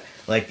like that.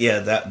 Like,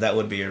 that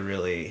would be a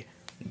really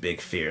big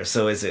fear.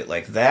 So is it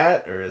like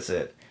that, or is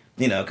it,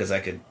 because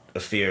I could a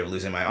fear of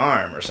losing my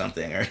arm or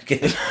something, or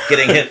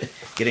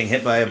getting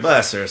hit by a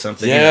bus or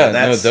something. Yeah,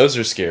 no, those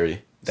are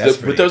scary.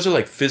 But those are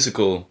like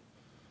physical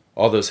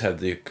all those have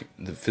the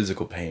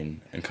physical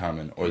pain in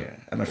common. Or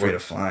I'm afraid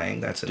of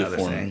flying. That's another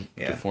thing.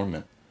 Yeah.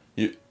 Deformment.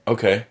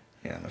 Okay.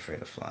 Yeah, I'm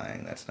afraid of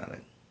flying. That's not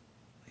it.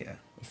 Yeah.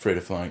 Afraid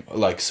of flying.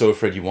 Like, so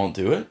afraid you won't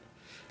do it?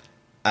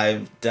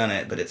 I've done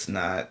it, but it's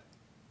not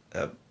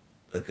a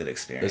good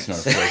experience.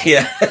 It's not pleasant.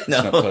 Yeah, no. It's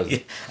not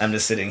pleasant. I'm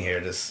just sitting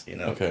here, just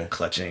Okay.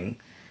 clutching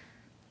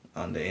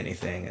onto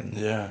anything, and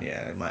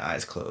my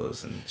eyes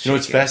closed and. You know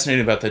what's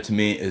fascinating about that to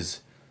me is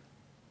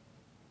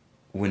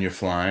when you're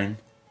flying,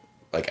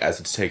 like as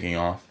it's taking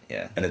off,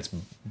 and it's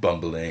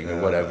bumbling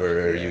or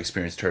whatever, or you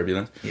experience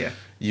turbulence. Yeah.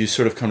 You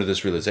sort of come to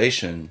this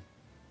realization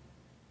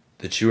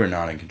that you are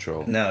not in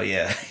control. No,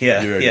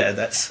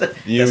 that's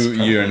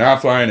you're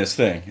not flying this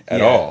thing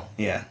at all.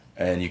 Yeah.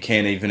 And you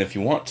can't even if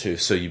you want to,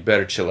 so you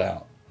better chill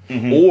out.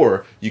 Mm-hmm.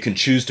 Or you can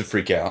choose to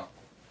freak out.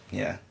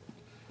 Yeah.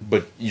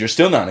 But you're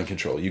still not in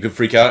control. You could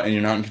freak out and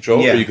you're not in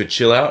control, or you could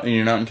chill out and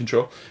you're not in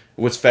control.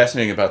 What's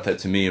fascinating about that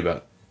to me,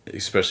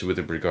 especially with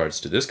regards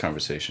to this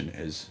conversation,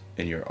 is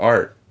in your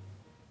art,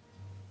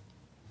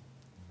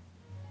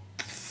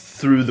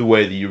 through the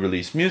way that you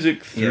release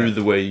music, through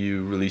the way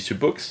you release your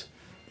books,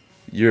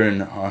 you're in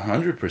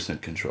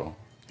 100% control.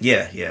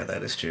 Yeah,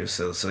 that is true.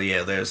 So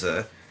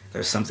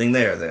there's something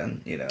there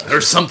then,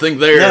 There's something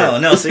there.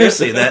 No,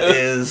 seriously, that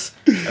is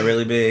a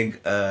really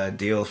big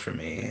deal for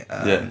me.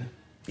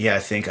 I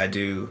think I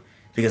do,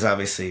 because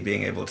obviously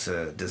being able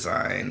to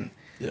design,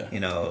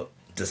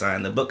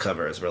 design the book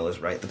cover as well as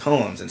write the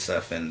poems and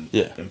stuff and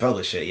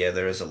publish it.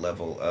 There is a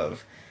level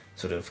of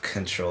sort of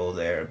control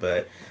there,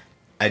 but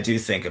I do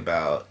think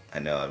about, I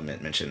know I've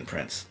mentioned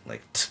Prince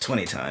like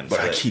 20 times.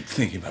 But I keep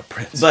thinking about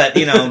Prince. But,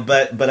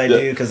 but I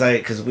do,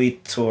 because we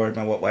toured,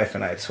 my wife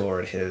and I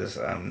toured his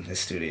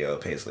studio,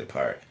 Paisley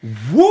Park.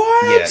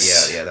 What?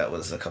 Yeah, that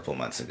was a couple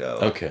months ago.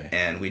 Okay.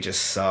 And we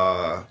just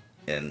saw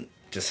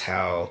just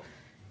how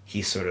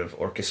he sort of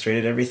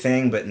orchestrated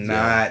everything, but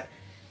not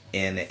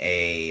in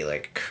a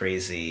like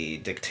crazy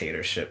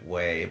dictatorship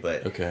way,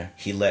 but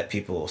he let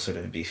people sort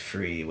of be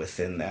free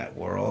within that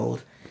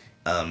world.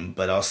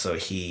 But also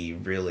he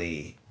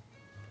really,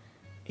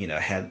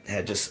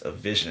 had just a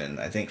vision.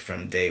 I think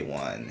from day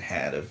one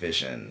had a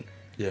vision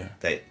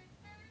that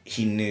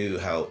he knew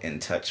how in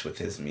touch with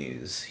his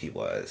muse he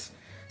was.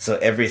 So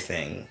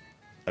everything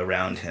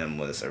around him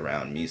was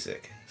around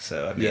music.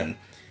 So, I mean,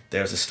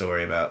 there's a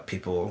story about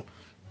people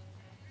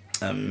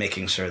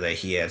making sure that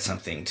he had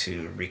something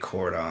to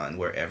record on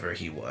wherever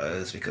he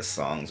was, because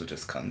songs would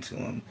just come to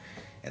him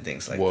and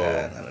things like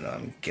that. I don't know,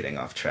 I'm getting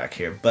off track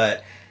here,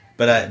 but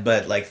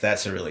like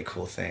that's a really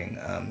cool thing.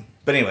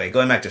 But anyway,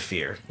 going back to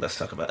fear, let's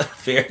talk about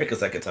fear,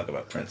 because I could talk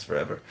about Prince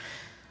forever.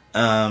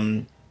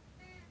 I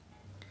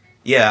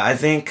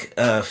think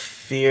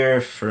fear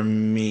for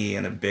me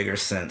in a bigger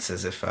sense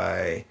is if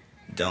I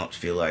don't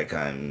feel like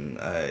I'm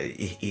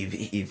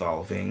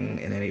evolving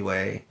in any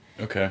way.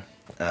 Okay.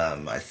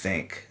 I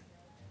think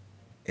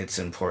it's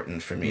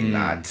important for me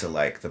not to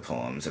like the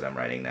poems that I'm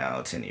writing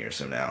now 10 years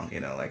from now.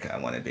 Like I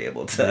want to be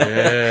able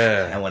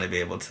to I want to be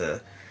able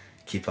to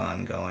keep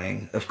on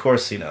going. Of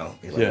course, be like,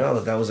 oh,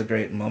 that was a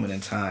great moment in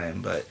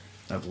time, but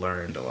I've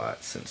learned a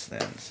lot since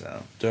then.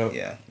 So dope.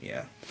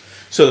 Yeah.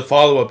 So the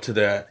follow-up to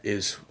that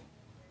is,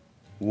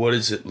 what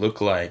does it look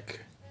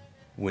like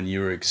when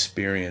you're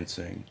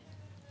experiencing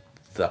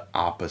the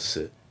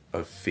opposite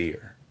of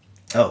fear?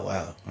 Oh,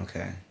 wow.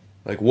 Okay.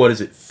 Like, what does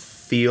it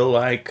feel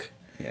like?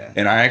 Yeah.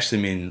 And I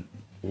actually mean,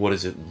 what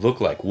does it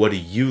look like? What do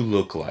you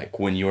look like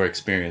when you're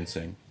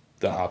experiencing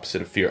the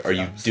opposite of fear? Are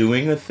you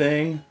doing a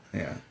thing?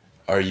 Yeah.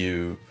 Are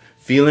you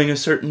feeling a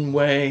certain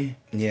way?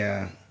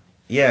 Yeah.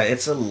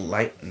 It's a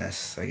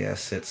lightness, I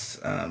guess. It's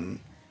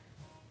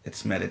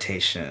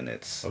meditation.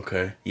 It's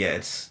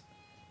it's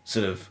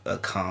sort of a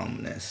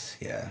calmness.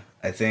 Yeah.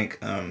 I think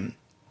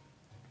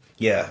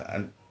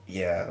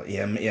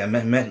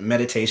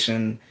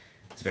meditation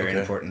is very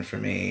important for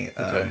me.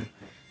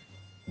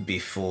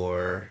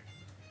 Before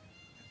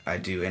I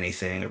do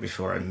anything, or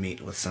before I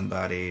meet with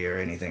somebody or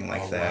anything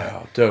like that.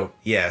 Wow, dope.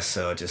 Yeah,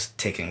 so just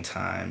taking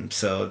time.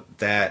 So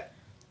that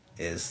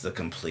is the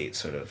complete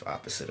sort of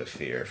opposite of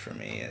fear for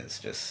me, is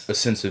just a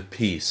sense of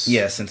peace.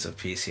 Yeah, sense of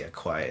peace,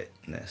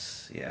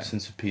 quietness, A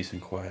sense of peace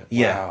and quiet.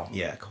 Yeah,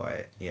 wow.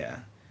 Quiet,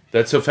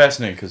 That's so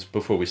fascinating, because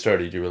before we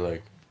started, you were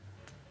like,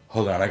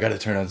 hold on, I gotta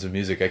turn on some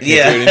music. I can't do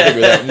anything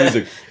without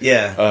music.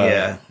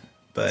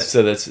 But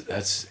so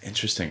that's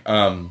interesting.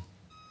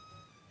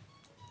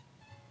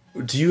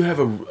 Do you have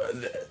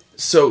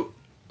so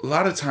a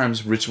lot of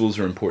times rituals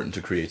are important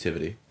to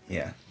creativity.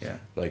 Yeah.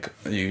 Like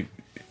you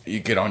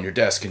get on your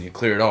desk and you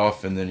clear it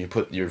off, and then you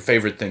put your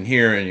favorite thing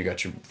here, and you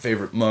got your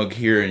favorite mug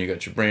here, and you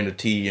got your brand of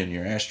tea and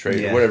your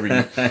ashtray or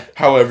whatever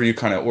however you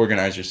kind of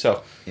organize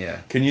yourself.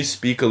 Yeah. Can you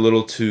speak a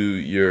little to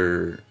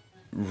your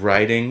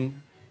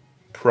writing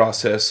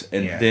process,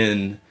 and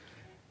then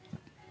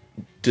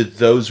do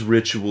those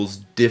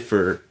rituals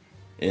differ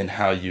in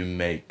how you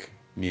make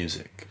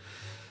music?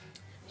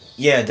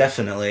 Yeah,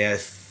 definitely.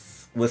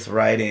 With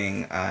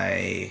writing,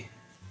 I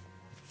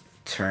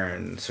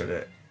turn sort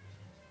of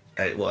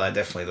I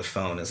definitely, the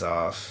phone is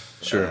off.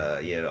 Sure.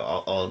 You know,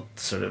 all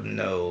sort of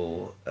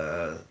no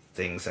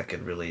things that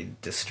could really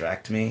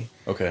distract me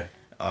Okay.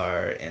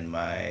 are in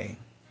my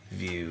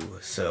view.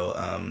 So,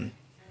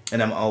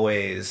 and I'm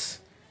always,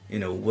 you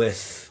know,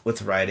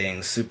 with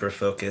writing, super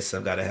focused.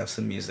 I've got to have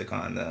some music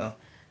on though,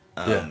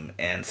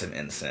 and some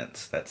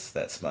incense.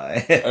 That's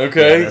my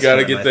okay. that's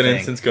Gotta my get that thing.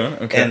 incense going.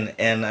 Okay.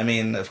 And I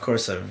mean, of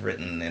course, I've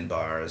written in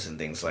bars and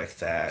things like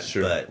that.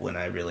 Sure. But when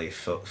I really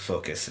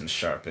focus and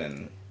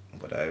sharpen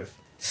what I've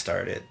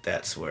started,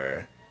 that's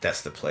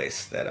the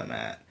place that I'm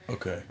at.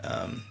 Okay.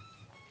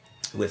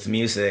 With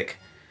music,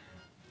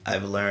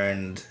 I've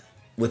learned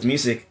with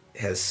music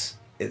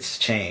it's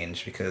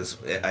changed because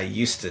I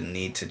used to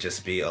need to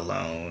just be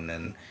alone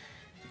and,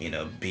 you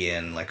know, be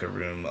in like a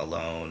room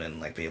alone and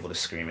like be able to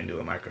scream into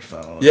a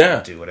microphone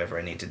and do whatever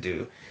I need to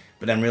do.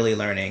 But I'm really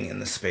learning in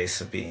the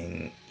space of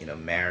being, you know,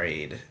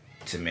 married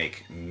to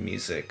make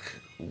music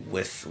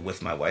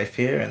with my wife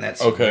here, and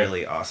that's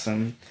really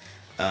awesome.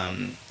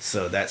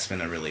 So that's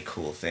been a really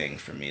cool thing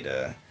for me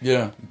to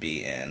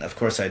be in. Of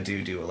course, I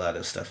do a lot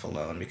of stuff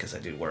alone because I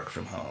do work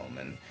from home,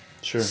 and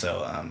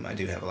so I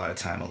do have a lot of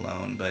time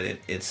alone. But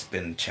it's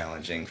been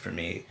challenging for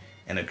me,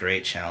 and a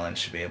great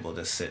challenge to be able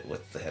to sit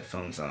with the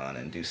headphones on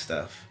and do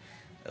stuff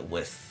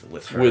with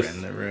her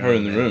in the room. Her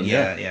in the room,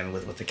 and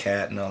with the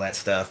cat and all that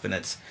stuff, and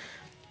that's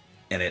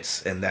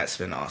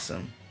been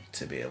awesome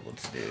to be able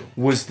to do.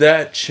 Was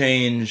that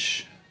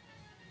change?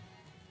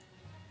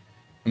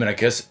 I mean, I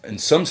guess in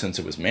some sense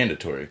it was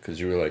mandatory because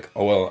you were like,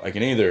 oh, well, I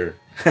can either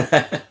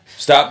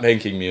stop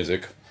making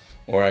music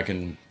or I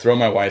can throw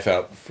my wife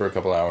out for a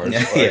couple hours.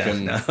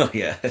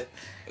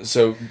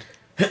 So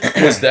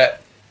was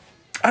that,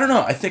 I don't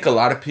know, I think a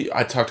lot of people,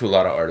 I talk to a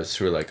lot of artists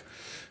who are like,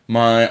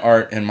 my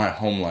art and my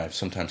home life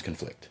sometimes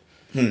conflict.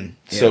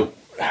 So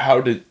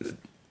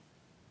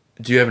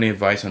do you have any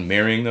advice on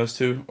marrying those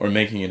two or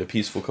making it a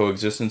peaceful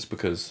coexistence?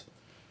 Because,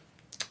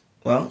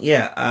 well,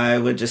 yeah, I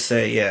would just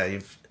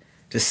say,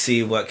 just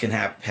see what can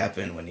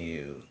happen when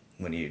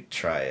you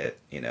try it,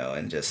 you know,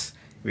 and just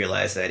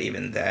realize that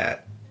even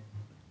that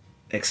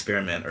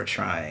experiment or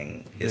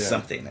trying is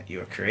something that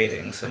you're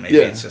creating. So maybe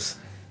it's just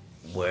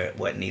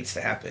what needs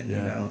to happen, you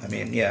know? I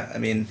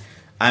mean,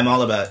 I'm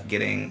all about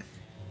getting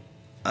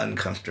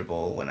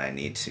uncomfortable when I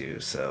need to.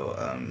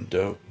 So,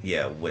 dope.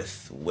 Yeah,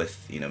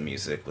 with, you know,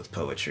 music, with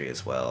poetry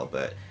as well.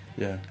 But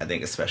I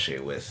think especially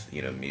with,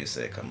 you know,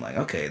 music, I'm like,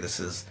 okay, this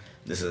is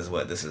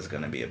what this is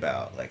going to be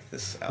about, like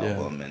this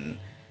album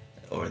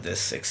or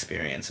this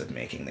experience of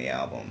making the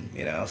album,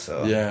 you know?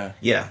 So, I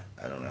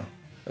don't know.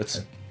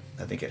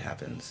 I think it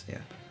happens,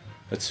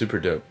 That's super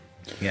dope.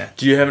 Yeah.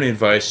 Do you have any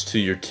advice to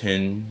your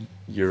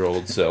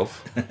 10-year-old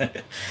self?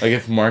 Like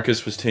if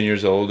Marcus was 10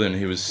 years old and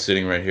he was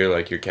sitting right here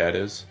like your cat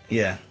is?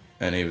 Yeah.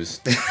 And he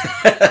was...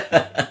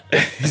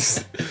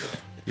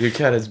 your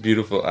cat has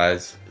beautiful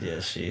eyes. Yeah,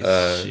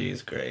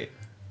 she's great.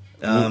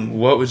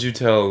 What would you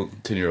tell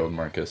 10-year-old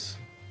Marcus?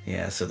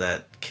 Yeah, so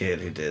that kid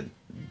who did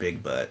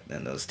Big Butt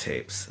and those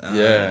tapes.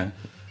 Yeah,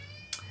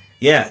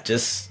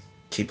 just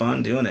keep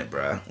on doing it,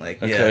 bro.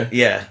 Like,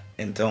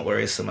 and don't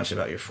worry so much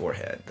about your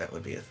forehead. That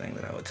would be a thing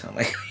that I would tell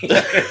my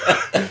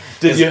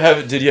Did you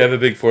have a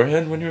big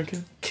forehead when you were a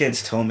kid?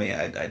 Kids told me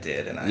I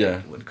did, and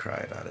I would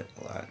cry about it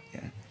a lot.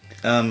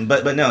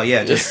 But no,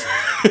 just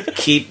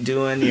keep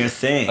doing your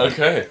thing.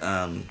 Okay.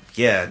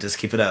 Just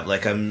keep it up.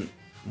 Like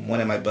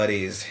one of my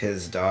buddies,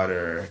 his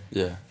daughter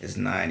is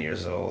 9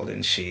 years old,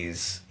 and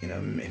she's, you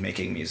know,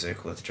 making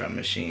music with drum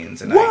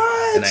machines. And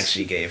I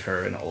actually gave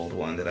her an old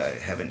one that I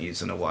haven't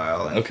used in a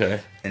while.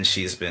 And, and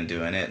she's been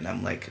doing it, and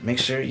I'm like, make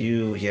sure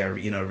you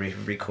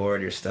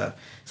record your stuff.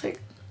 It's like,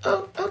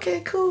 oh,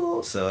 okay,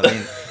 cool. So I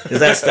mean, is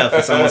that stuff?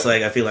 It's almost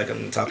like I feel like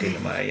I'm talking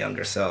to my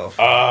younger self.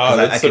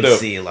 I can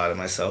see a lot of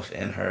myself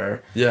in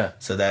her. Yeah.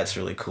 So that's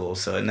really cool.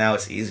 So now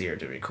it's easier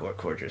to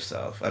record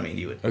yourself. I mean,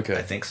 you would. Okay.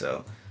 I think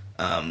so.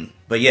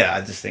 But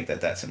I just think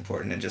that that's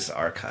important, and just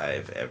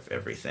archive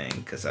everything,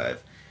 because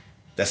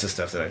that's the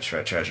stuff that I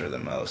treasure the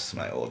most,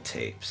 my old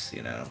tapes,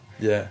 you know.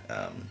 Yeah.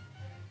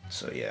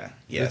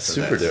 That's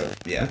super dope.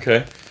 Yeah.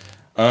 Okay.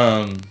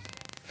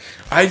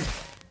 I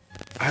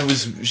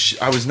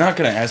was not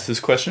going to ask this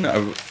question.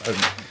 And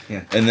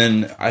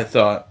then I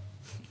thought.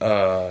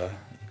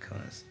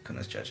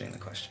 Kona's judging the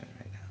question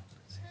right now.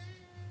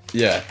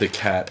 Yeah, the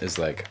cat is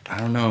like, I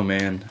don't know,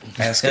 man.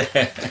 Ask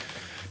it.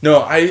 No,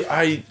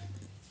 I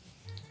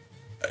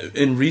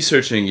in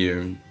researching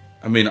you,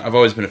 I mean, I've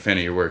always been a fan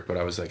of your work, but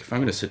I was like, if I'm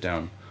going to sit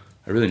down,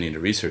 I really need to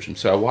research him.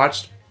 So I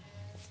watched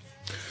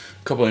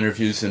a couple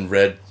interviews and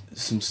read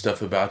some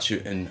stuff about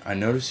you, and I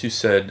noticed you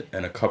said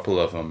in a couple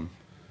of them,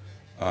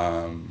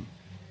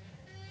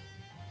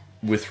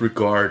 with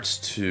regards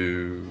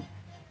to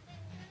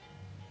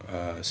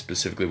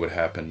specifically what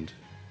happened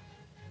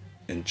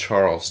in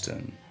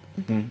Charleston,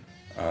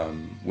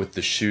 with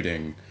the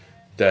shooting,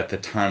 that the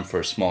time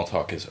for small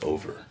talk is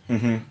over.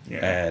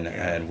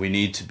 And we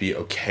need to be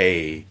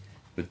okay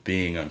with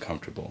being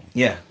uncomfortable.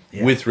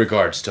 With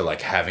regards to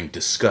like having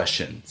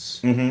discussions.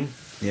 And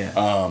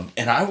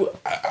I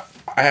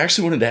I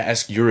actually wanted to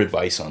ask your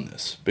advice on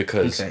this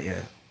because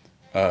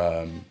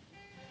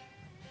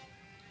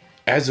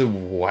as a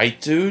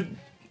white dude,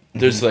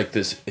 there's like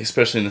this,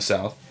 especially in the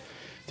South,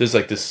 there's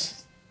like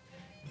this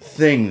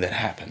thing that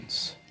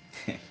happens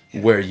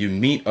where you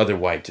meet other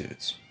white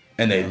dudes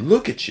and they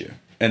look at you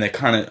and they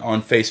kind of,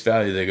 on face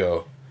value, they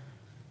go,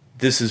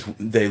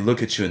 they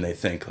look at you and they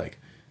think like,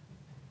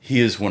 he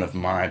is one of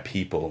my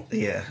people.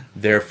 Yeah.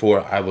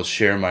 Therefore, I will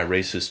share my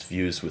racist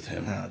views with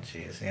him. Oh,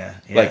 jeez, yeah.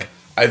 Like,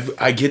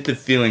 I get the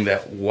feeling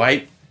that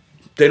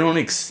they don't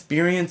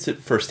experience it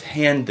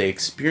firsthand. They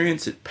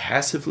experience it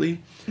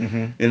passively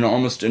in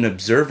almost an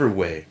observer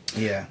way.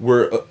 Yeah.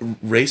 Where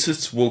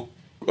racists will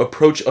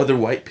approach other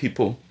white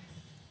people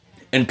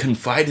and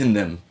confide in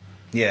them.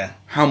 Yeah.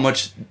 How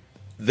much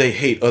they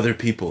hate other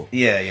people.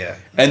 Yeah, yeah.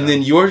 And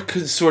then you're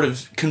sort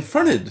of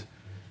confronted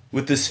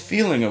with this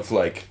feeling of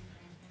like,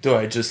 do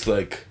I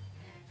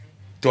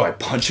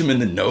punch him in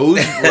the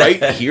nose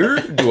right here?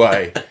 Do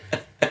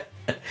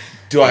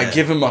I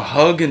give him a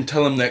hug and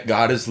tell him that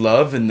God is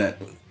love and that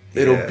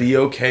it'll be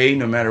okay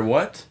no matter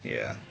what?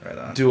 Yeah, right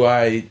on.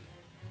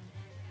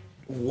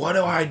 What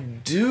do I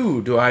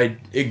do? Do I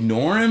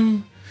ignore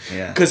him?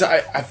 Yeah. Because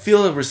I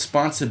feel a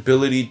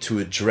responsibility to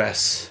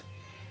address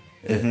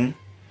it.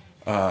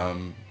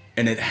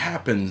 And it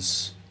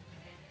happens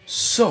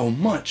so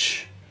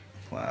much.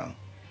 Wow.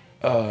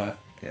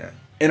 Yeah.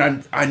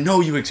 And I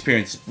know you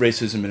experience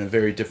racism in a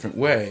very different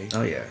way.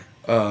 Oh, yeah.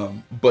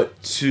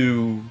 But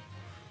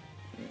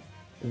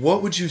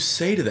what would you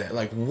say to that?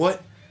 Like,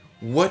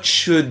 what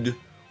should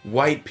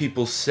white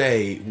people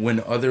say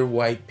when other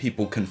white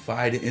people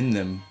confide in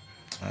them?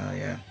 Oh,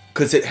 yeah.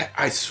 Because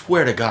I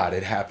swear to God,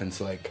 it happens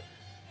like...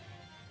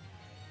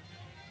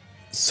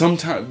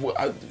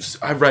 Sometimes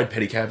I ride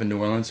pedicab in New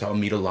Orleans, so I'll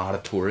meet a lot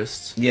of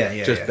tourists.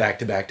 Just back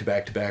to back to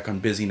back to back on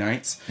busy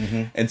nights,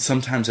 and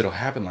sometimes it'll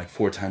happen like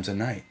 4 times a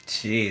night.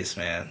 Jeez,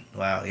 man!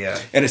 Wow, yeah.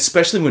 And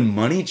especially when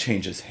money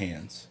changes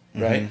hands,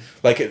 right?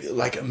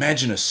 Like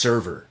imagine a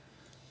server,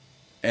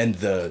 and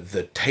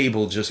the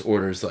table just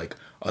orders like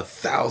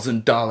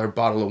 $1,000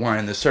 bottle of wine,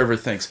 and the server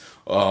thinks,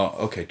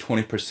 okay,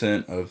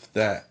 20% of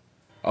that.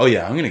 Oh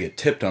yeah, I'm gonna get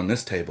tipped on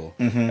this table,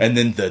 and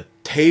then the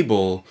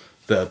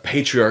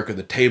patriarch of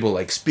the table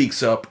like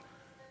speaks up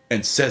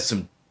and says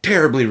some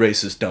terribly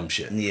racist dumb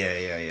shit.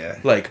 Yeah.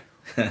 Like,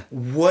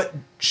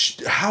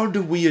 how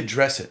do we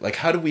address it? Like,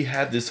 how do we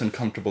have this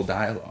uncomfortable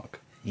dialogue?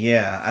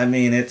 Yeah, I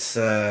mean, it's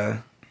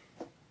almost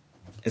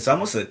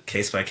a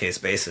case by case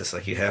basis.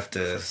 Like, you have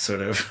to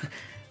sort of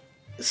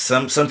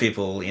some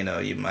people,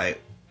 you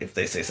might, if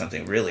they say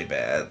something really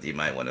bad, you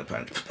might want to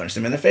punch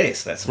them in the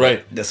face. That's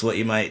what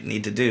you might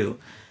need to do.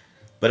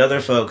 But other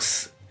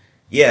folks.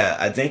 Yeah,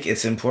 I think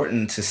it's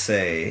important to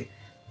say,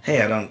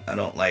 "Hey, I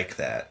don't like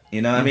that."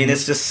 I mean,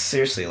 it's just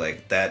seriously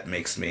like that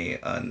makes me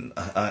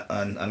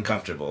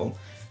uncomfortable,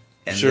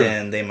 and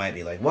then they might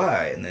be like,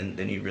 "Why?" And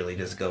then you really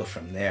just go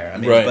from there. I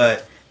mean,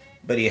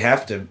 but you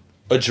have to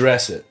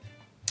address it.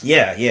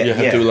 Yeah, you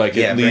have to at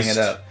least bring it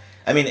up.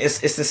 I mean,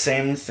 it's the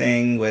same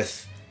thing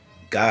with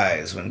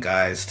guys when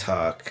guys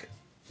talk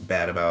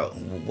bad about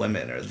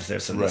women or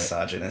there's some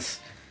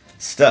misogynist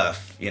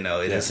stuff. It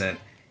isn't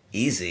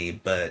easy,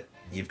 but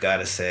you've got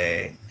to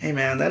say, "Hey,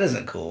 man, that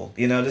isn't cool."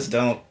 Just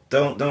don't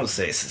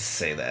say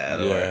that,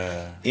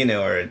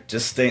 or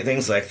just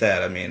things like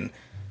that. I mean,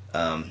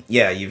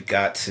 you've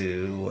got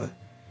to,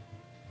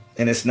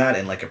 and it's not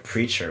in like a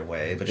preacher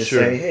way, but just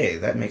say, "Hey,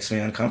 that makes me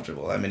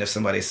uncomfortable." I mean, if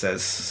somebody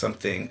says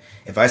something,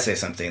 if I say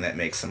something that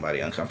makes somebody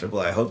uncomfortable,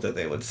 I hope that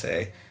they would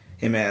say,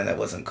 "Hey, man, that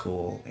wasn't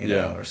cool,"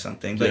 or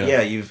something. But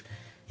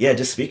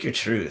just speak your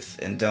truth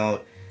and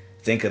don't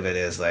think of it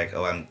as like,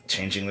 "Oh, I'm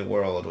changing the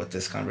world with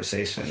this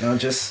conversation." You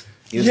just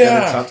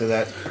gotta talk to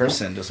that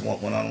person just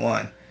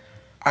one-on-one.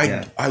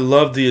 I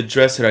love the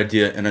address it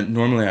idea, and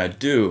normally I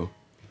do.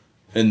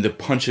 And the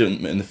punch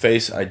in the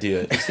face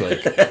idea is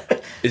like,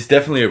 it's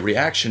definitely a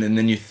reaction. And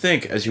then you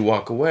think as you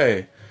walk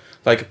away,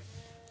 like,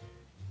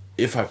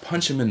 if I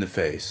punch him in the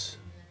face,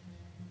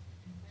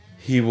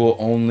 he will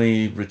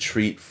only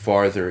retreat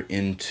farther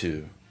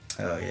into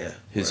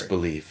his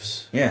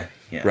beliefs. Yeah.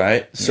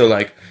 Right? Yeah. So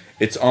like,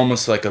 it's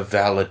almost like a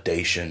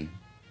validation.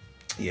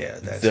 Yeah,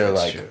 they're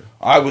like, true.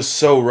 I was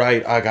so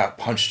right, I got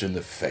punched in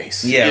the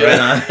face. Yeah, right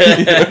on.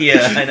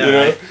 Yeah, I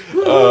know.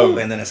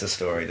 And then it's a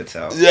story to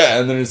tell. Yeah,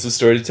 and then it's a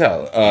story to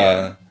tell.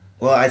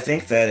 Well, I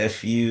think that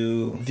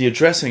the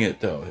addressing it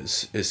though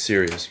is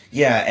serious.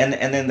 Yeah,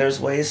 and then there's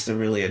ways to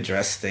really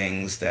address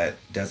things that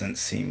doesn't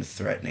seem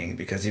threatening,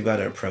 because you've got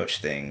to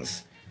approach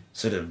things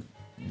sort of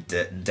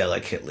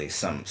delicately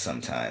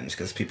sometimes,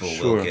 because people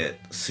will get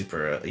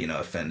super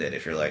offended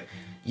if you're like,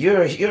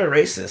 you're a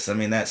racist. I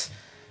mean, that's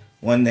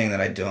one thing that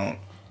I don't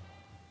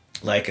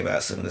like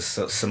about some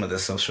of the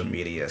social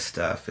media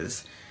stuff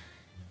is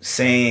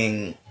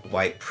saying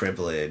white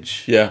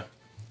privilege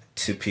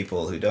to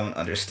people who don't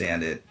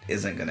understand it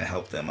isn't going to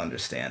help them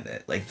understand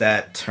it. Like,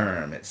 that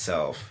term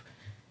itself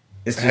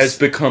has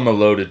become a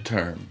loaded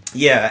term.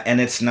 Yeah,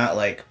 and it's not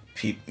like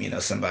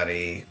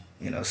somebody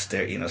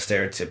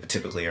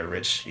stereotypically a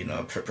rich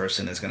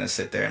person is going to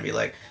sit there and be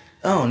like,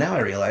 oh, now I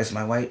realize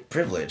my white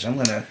privilege. I'm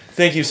gonna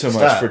Thank you so much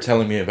stop. for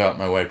telling me about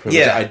my white privilege.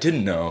 Yeah. I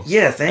didn't know.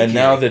 Yeah, thank you. And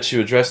now that you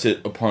addressed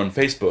it upon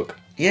Facebook.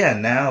 Yeah,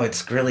 now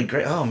it's really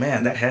great. Oh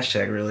man, that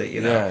hashtag really,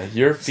 you know. Yeah,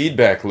 your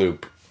feedback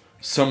loop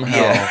somehow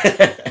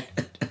Yeah.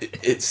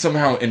 it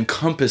somehow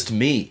encompassed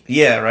me.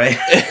 Yeah, right.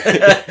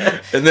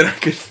 And then I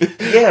could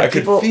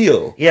people, could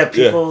feel. Yeah,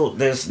 people.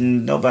 There's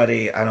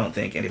nobody. I don't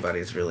think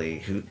anybody's really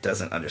who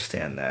doesn't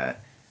understand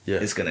that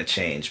is going to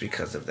change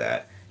because of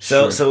that.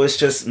 So, Sure. so it's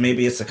just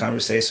maybe it's a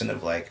conversation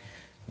of like,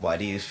 why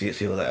do you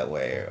feel that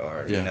way,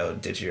 or Yeah. you know,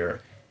 did your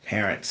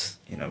parents,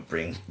 you know,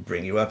 bring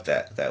you up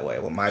that way?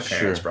 Well, my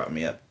parents Sure. brought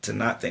me up to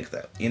not think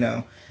that, you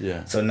know.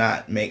 Yeah. So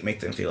not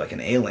make them feel like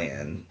an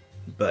alien,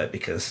 but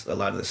because a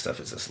lot of this stuff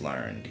is just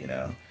learned, you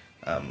know.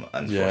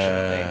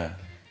 Unfortunately. Yeah.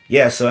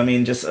 Yeah, so I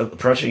mean, just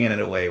approaching it in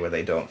a way where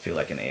they don't feel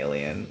like an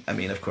alien. I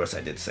mean, of course, I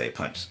did say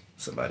punch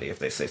somebody if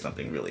they say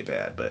something really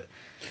bad, but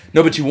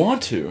No, but you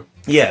want to.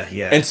 yeah,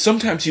 And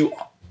sometimes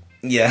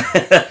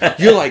yeah,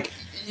 you're like,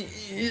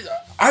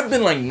 I've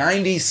been like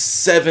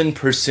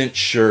 97%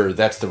 sure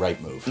that's the right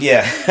move.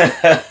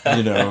 yeah,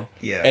 You know?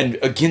 Yeah. And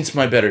against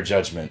my better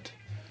judgment.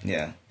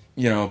 yeah,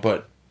 You know,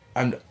 but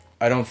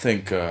I don't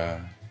think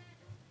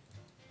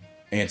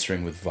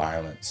answering with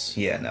violence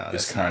yeah. No, is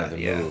that's kind not, of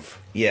the yeah. move.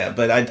 Yeah,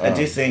 but I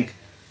do think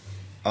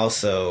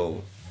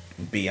also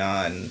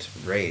beyond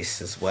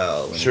race as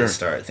well, when Sure. we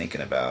start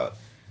thinking about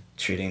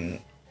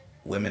treating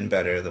women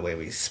better, the way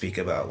we speak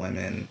about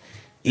women,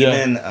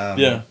 even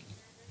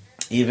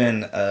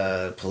even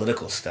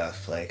political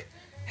stuff, like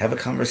have a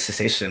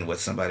conversation with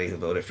somebody who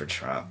voted for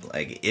Trump.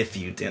 Like if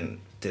you didn't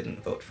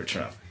vote for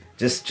Trump,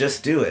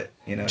 just do it.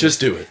 You know, Just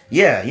do it.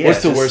 yeah.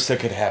 What's the just- worst that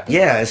could happen?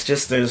 Yeah, it's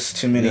just there's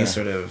too many Yeah.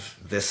 sort of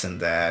this and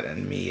that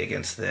and me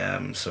against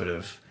them sort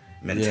of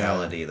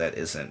mentality that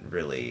isn't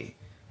really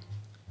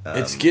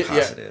It's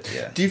positive.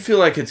 Yeah. Do you feel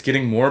like it's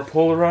getting more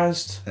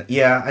polarized?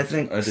 Yeah, I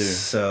think I do.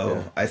 so.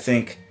 Yeah. I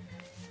think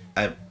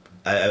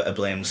I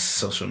blame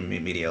social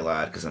media a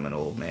lot because I'm an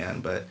old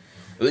man, but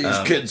These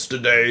kids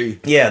today.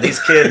 yeah, these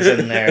kids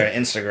and their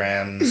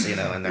Instagrams, you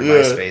know, and their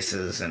Yeah.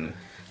 MySpaces, and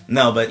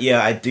no, but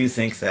yeah, I do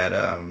think that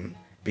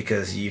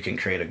because you can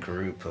create a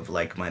group of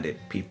like-minded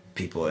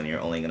people, and you're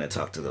only going to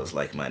talk to those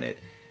like-minded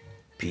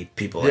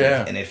people,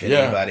 Yeah. and if Yeah.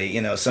 anybody,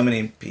 you know, so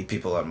many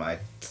people on my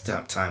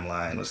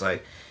timeline was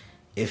like,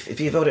 if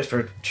you voted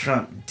for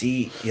Trump,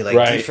 you're like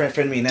Right.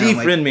 defriend me now. I'm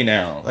like, Defriend me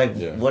now. like,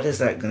 Yeah. what is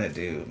that gonna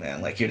do,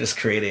 man? Like, you're just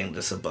creating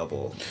just a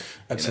bubble. you know?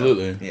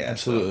 Absolutely. Yeah.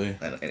 Absolutely.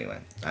 So, anyway,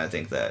 I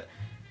think that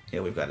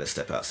we've got to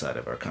step outside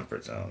of our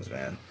comfort zones,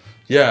 man.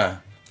 Yeah,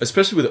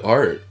 especially with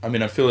art. I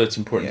mean, I feel it's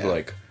important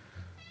Yeah.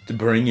 to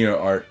bring your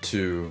art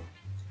to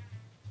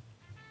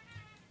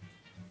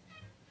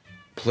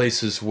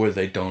places where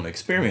they don't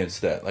experience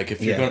that. Like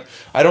if you're Yeah. going,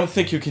 I don't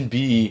think you can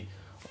be.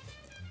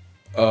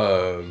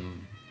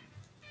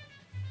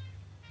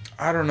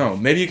 I don't know.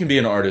 Maybe you can be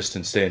an artist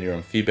and stay in your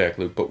own feedback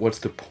loop, but what's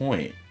the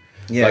point?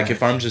 Yeah. Like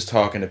if I'm just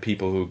talking to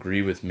people who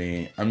agree with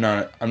me, I'm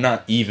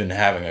not even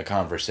having a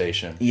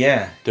conversation.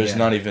 Yeah. There's yeah.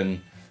 not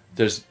even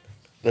that's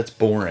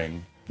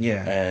boring.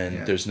 Yeah. And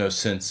yeah. there's no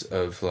sense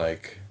of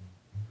like,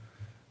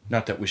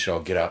 not that we should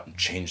all get out and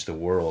change the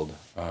world,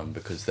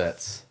 because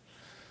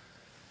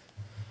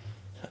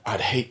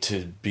I'd hate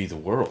to be the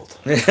world.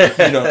 You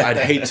know, I'd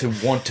hate to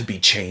want to be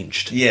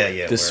changed. Yeah.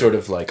 Yeah. This word. sort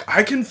of like,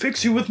 I can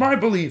fix you with my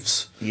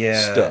beliefs.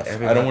 Yeah, Stuff.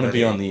 I don't want to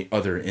be everybody- on the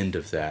other end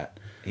of that.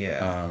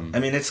 Yeah. I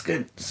mean, it's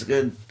good. It's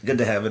good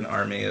to have an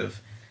army of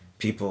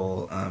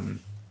people,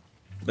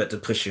 but to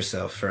push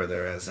yourself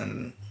further as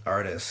an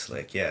artist,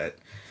 like yeah,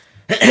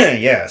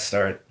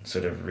 start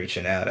sort of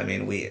reaching out. I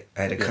mean,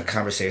 I had a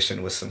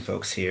conversation with some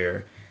folks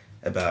here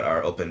about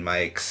our open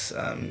mics,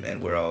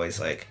 and we're always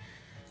like,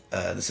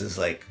 this is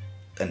like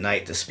a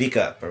night to speak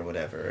up or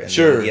whatever. And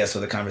Sure. yeah, so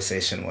the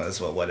conversation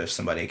was, well, what if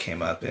somebody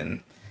came up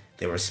and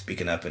they were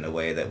speaking up in a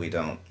way that we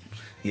don't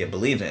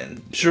believe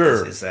in?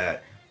 Sure. Is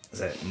that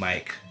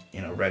mic,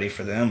 ready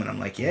for them? And I'm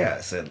like, yeah.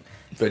 I said,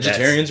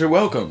 Vegetarians are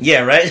welcome.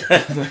 yeah, right?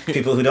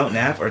 People who don't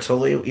nap are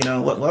totally,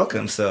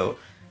 welcome. So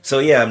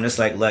yeah, I'm just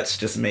like, let's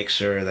just make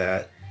sure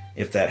that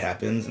if that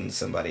happens and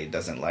somebody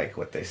doesn't like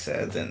what they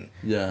said, then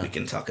Yeah. we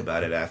can talk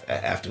about it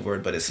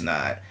afterward. But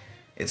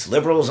it's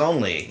liberals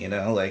only,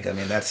 like, I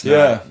mean, that's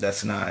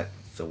not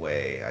the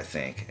way I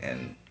think.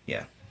 And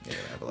yeah, I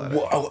have a lot of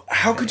Well,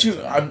 how could you?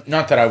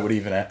 Not that I would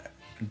even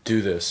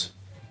do this.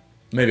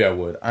 Maybe I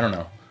would. I don't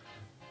know.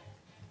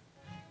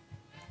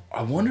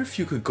 I wonder if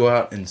you could go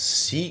out and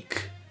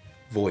seek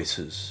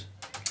voices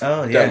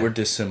oh yeah, that were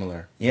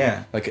dissimilar.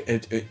 yeah, Like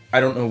I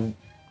don't know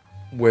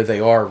where they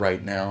are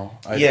right now.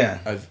 Yeah.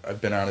 I've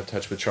been out of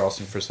touch with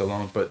Charleston for so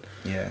long, but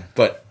yeah,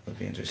 but would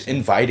be interesting.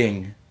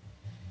 inviting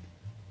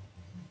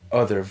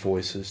other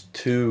voices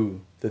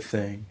to the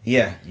thing,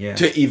 yeah,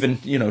 to even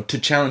to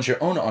challenge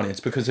your own audience,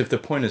 because if the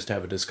point is to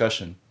have a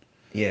discussion,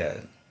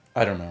 yeah,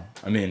 I don't know.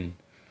 I mean,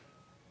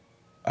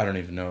 I don't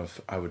even know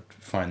if I would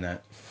find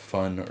that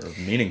fun or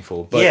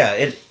meaningful. But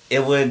yeah,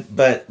 it would,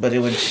 but it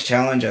would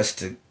challenge us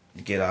to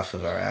get off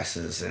of our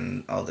asses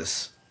and all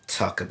this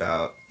talk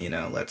about,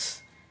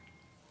 let's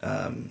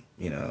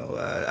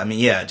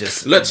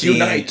Just let's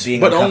unite, being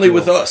but only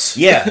with us.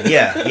 Thank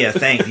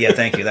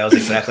you. That was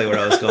exactly what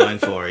I was going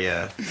for.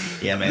 Yeah,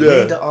 man. We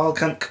need to all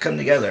come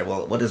together.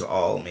 Well, what does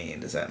all mean?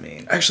 Does that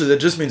mean? Actually, that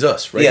just means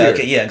us, right here.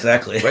 Okay, yeah,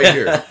 exactly. Right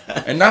here,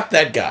 and not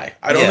that guy.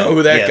 I don't know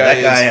who that guy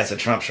is. That guy has a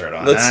Trump shirt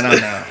on. I don't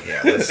know.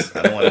 Yeah,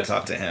 I don't want to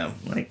talk to him.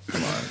 Like,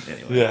 come on.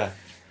 Anyway. Yeah,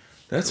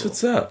 that's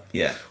what's up.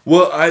 Yeah.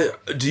 Well,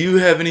 do you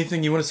have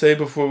anything you want to say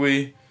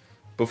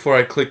before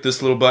I click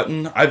this little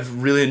button?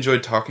 I've really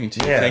enjoyed talking to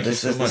you. Thank you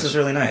so much. This is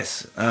really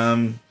nice.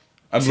 I'm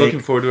looking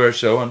forward to our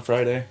show on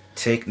Friday.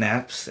 Take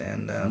naps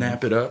and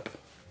nap it up.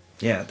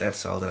 Yeah,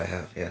 that's all that I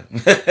have. Yeah.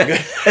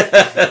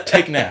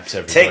 Take naps,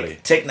 everybody.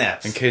 Take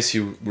naps. In case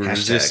you were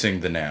resisting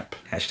the nap.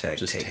 Hashtag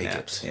just take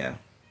naps. it.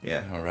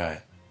 Yeah. All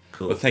right.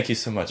 Cool. Well, thank you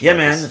so much. Yeah,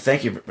 Marcus. man.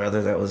 Thank you,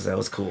 brother. That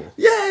was cool.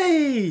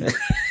 Yay!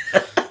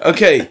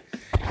 Okay.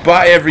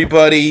 Bye,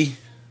 everybody.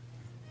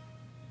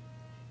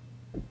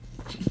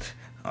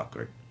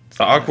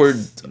 Awkward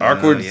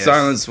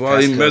silence while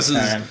he messes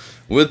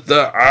with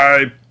the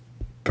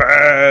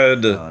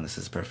iPad. Oh, and this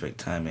is perfect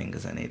timing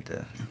because I need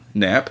to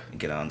nap,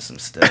 get on some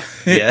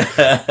stuff.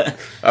 Yeah.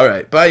 All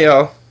right. Bye,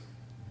 y'all.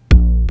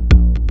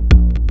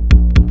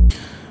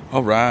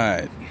 All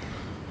right.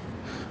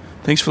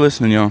 Thanks for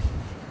listening, y'all.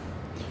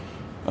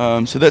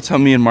 So that's how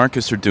me and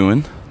Marcus are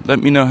doing. Let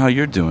me know how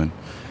you're doing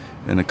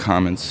in the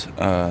comments.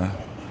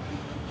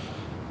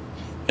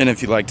 And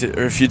if you liked it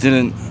or if you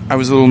didn't, I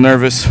was a little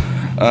nervous.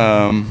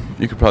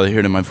 You could probably hear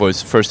it in my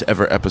voice. First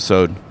ever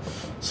episode.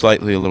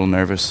 Slightly a little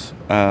nervous.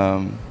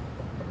 But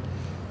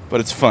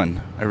it's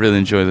fun. I really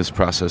enjoy this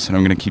process, and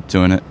I'm going to keep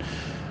doing it.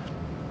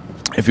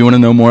 If you want to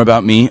know more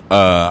about me,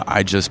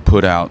 I just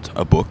put out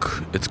a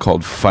book. It's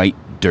called Fight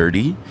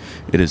Dirty.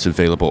 It is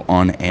available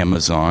on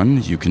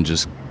Amazon. You can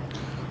just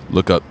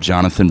look up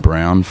Jonathan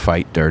Brown,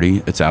 Fight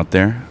Dirty. It's out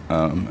there.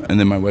 And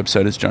then my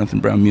website is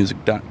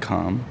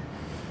jonathanbrownmusic.com.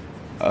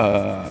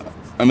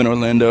 I'm in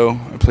Orlando.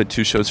 I played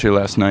 2 shows here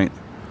last night.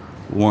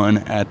 One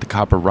at the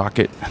Copper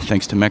Rocket,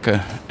 thanks to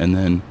Mecca. And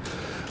then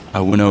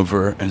I went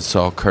over and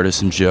saw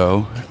Curtis and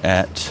Joe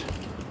at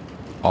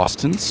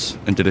Austin's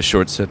and did a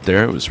short set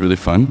there. It was really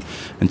fun.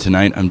 And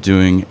tonight I'm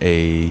doing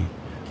a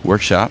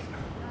workshop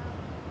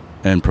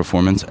and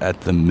performance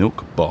at the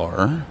Milk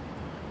Bar.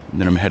 And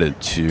then I'm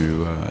headed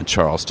to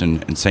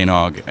Charleston and St.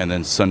 Aug. And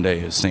then Sunday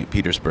is St.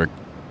 Petersburg.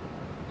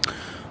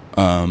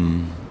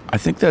 I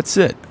think that's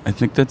it. I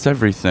think that's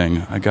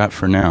everything I got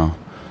for now.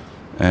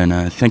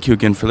 And thank you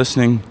again for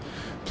listening.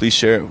 Please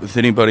share it with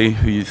anybody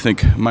who you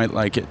think might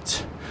like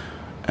it.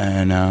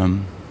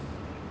 And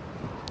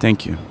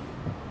thank you.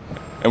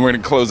 And we're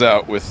going to close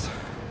out with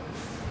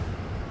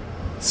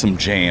some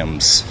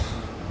jams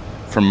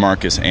from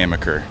Marcus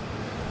Amaker.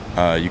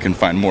 You can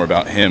find more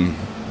about him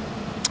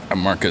at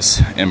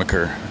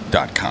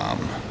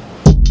marcusamaker.com.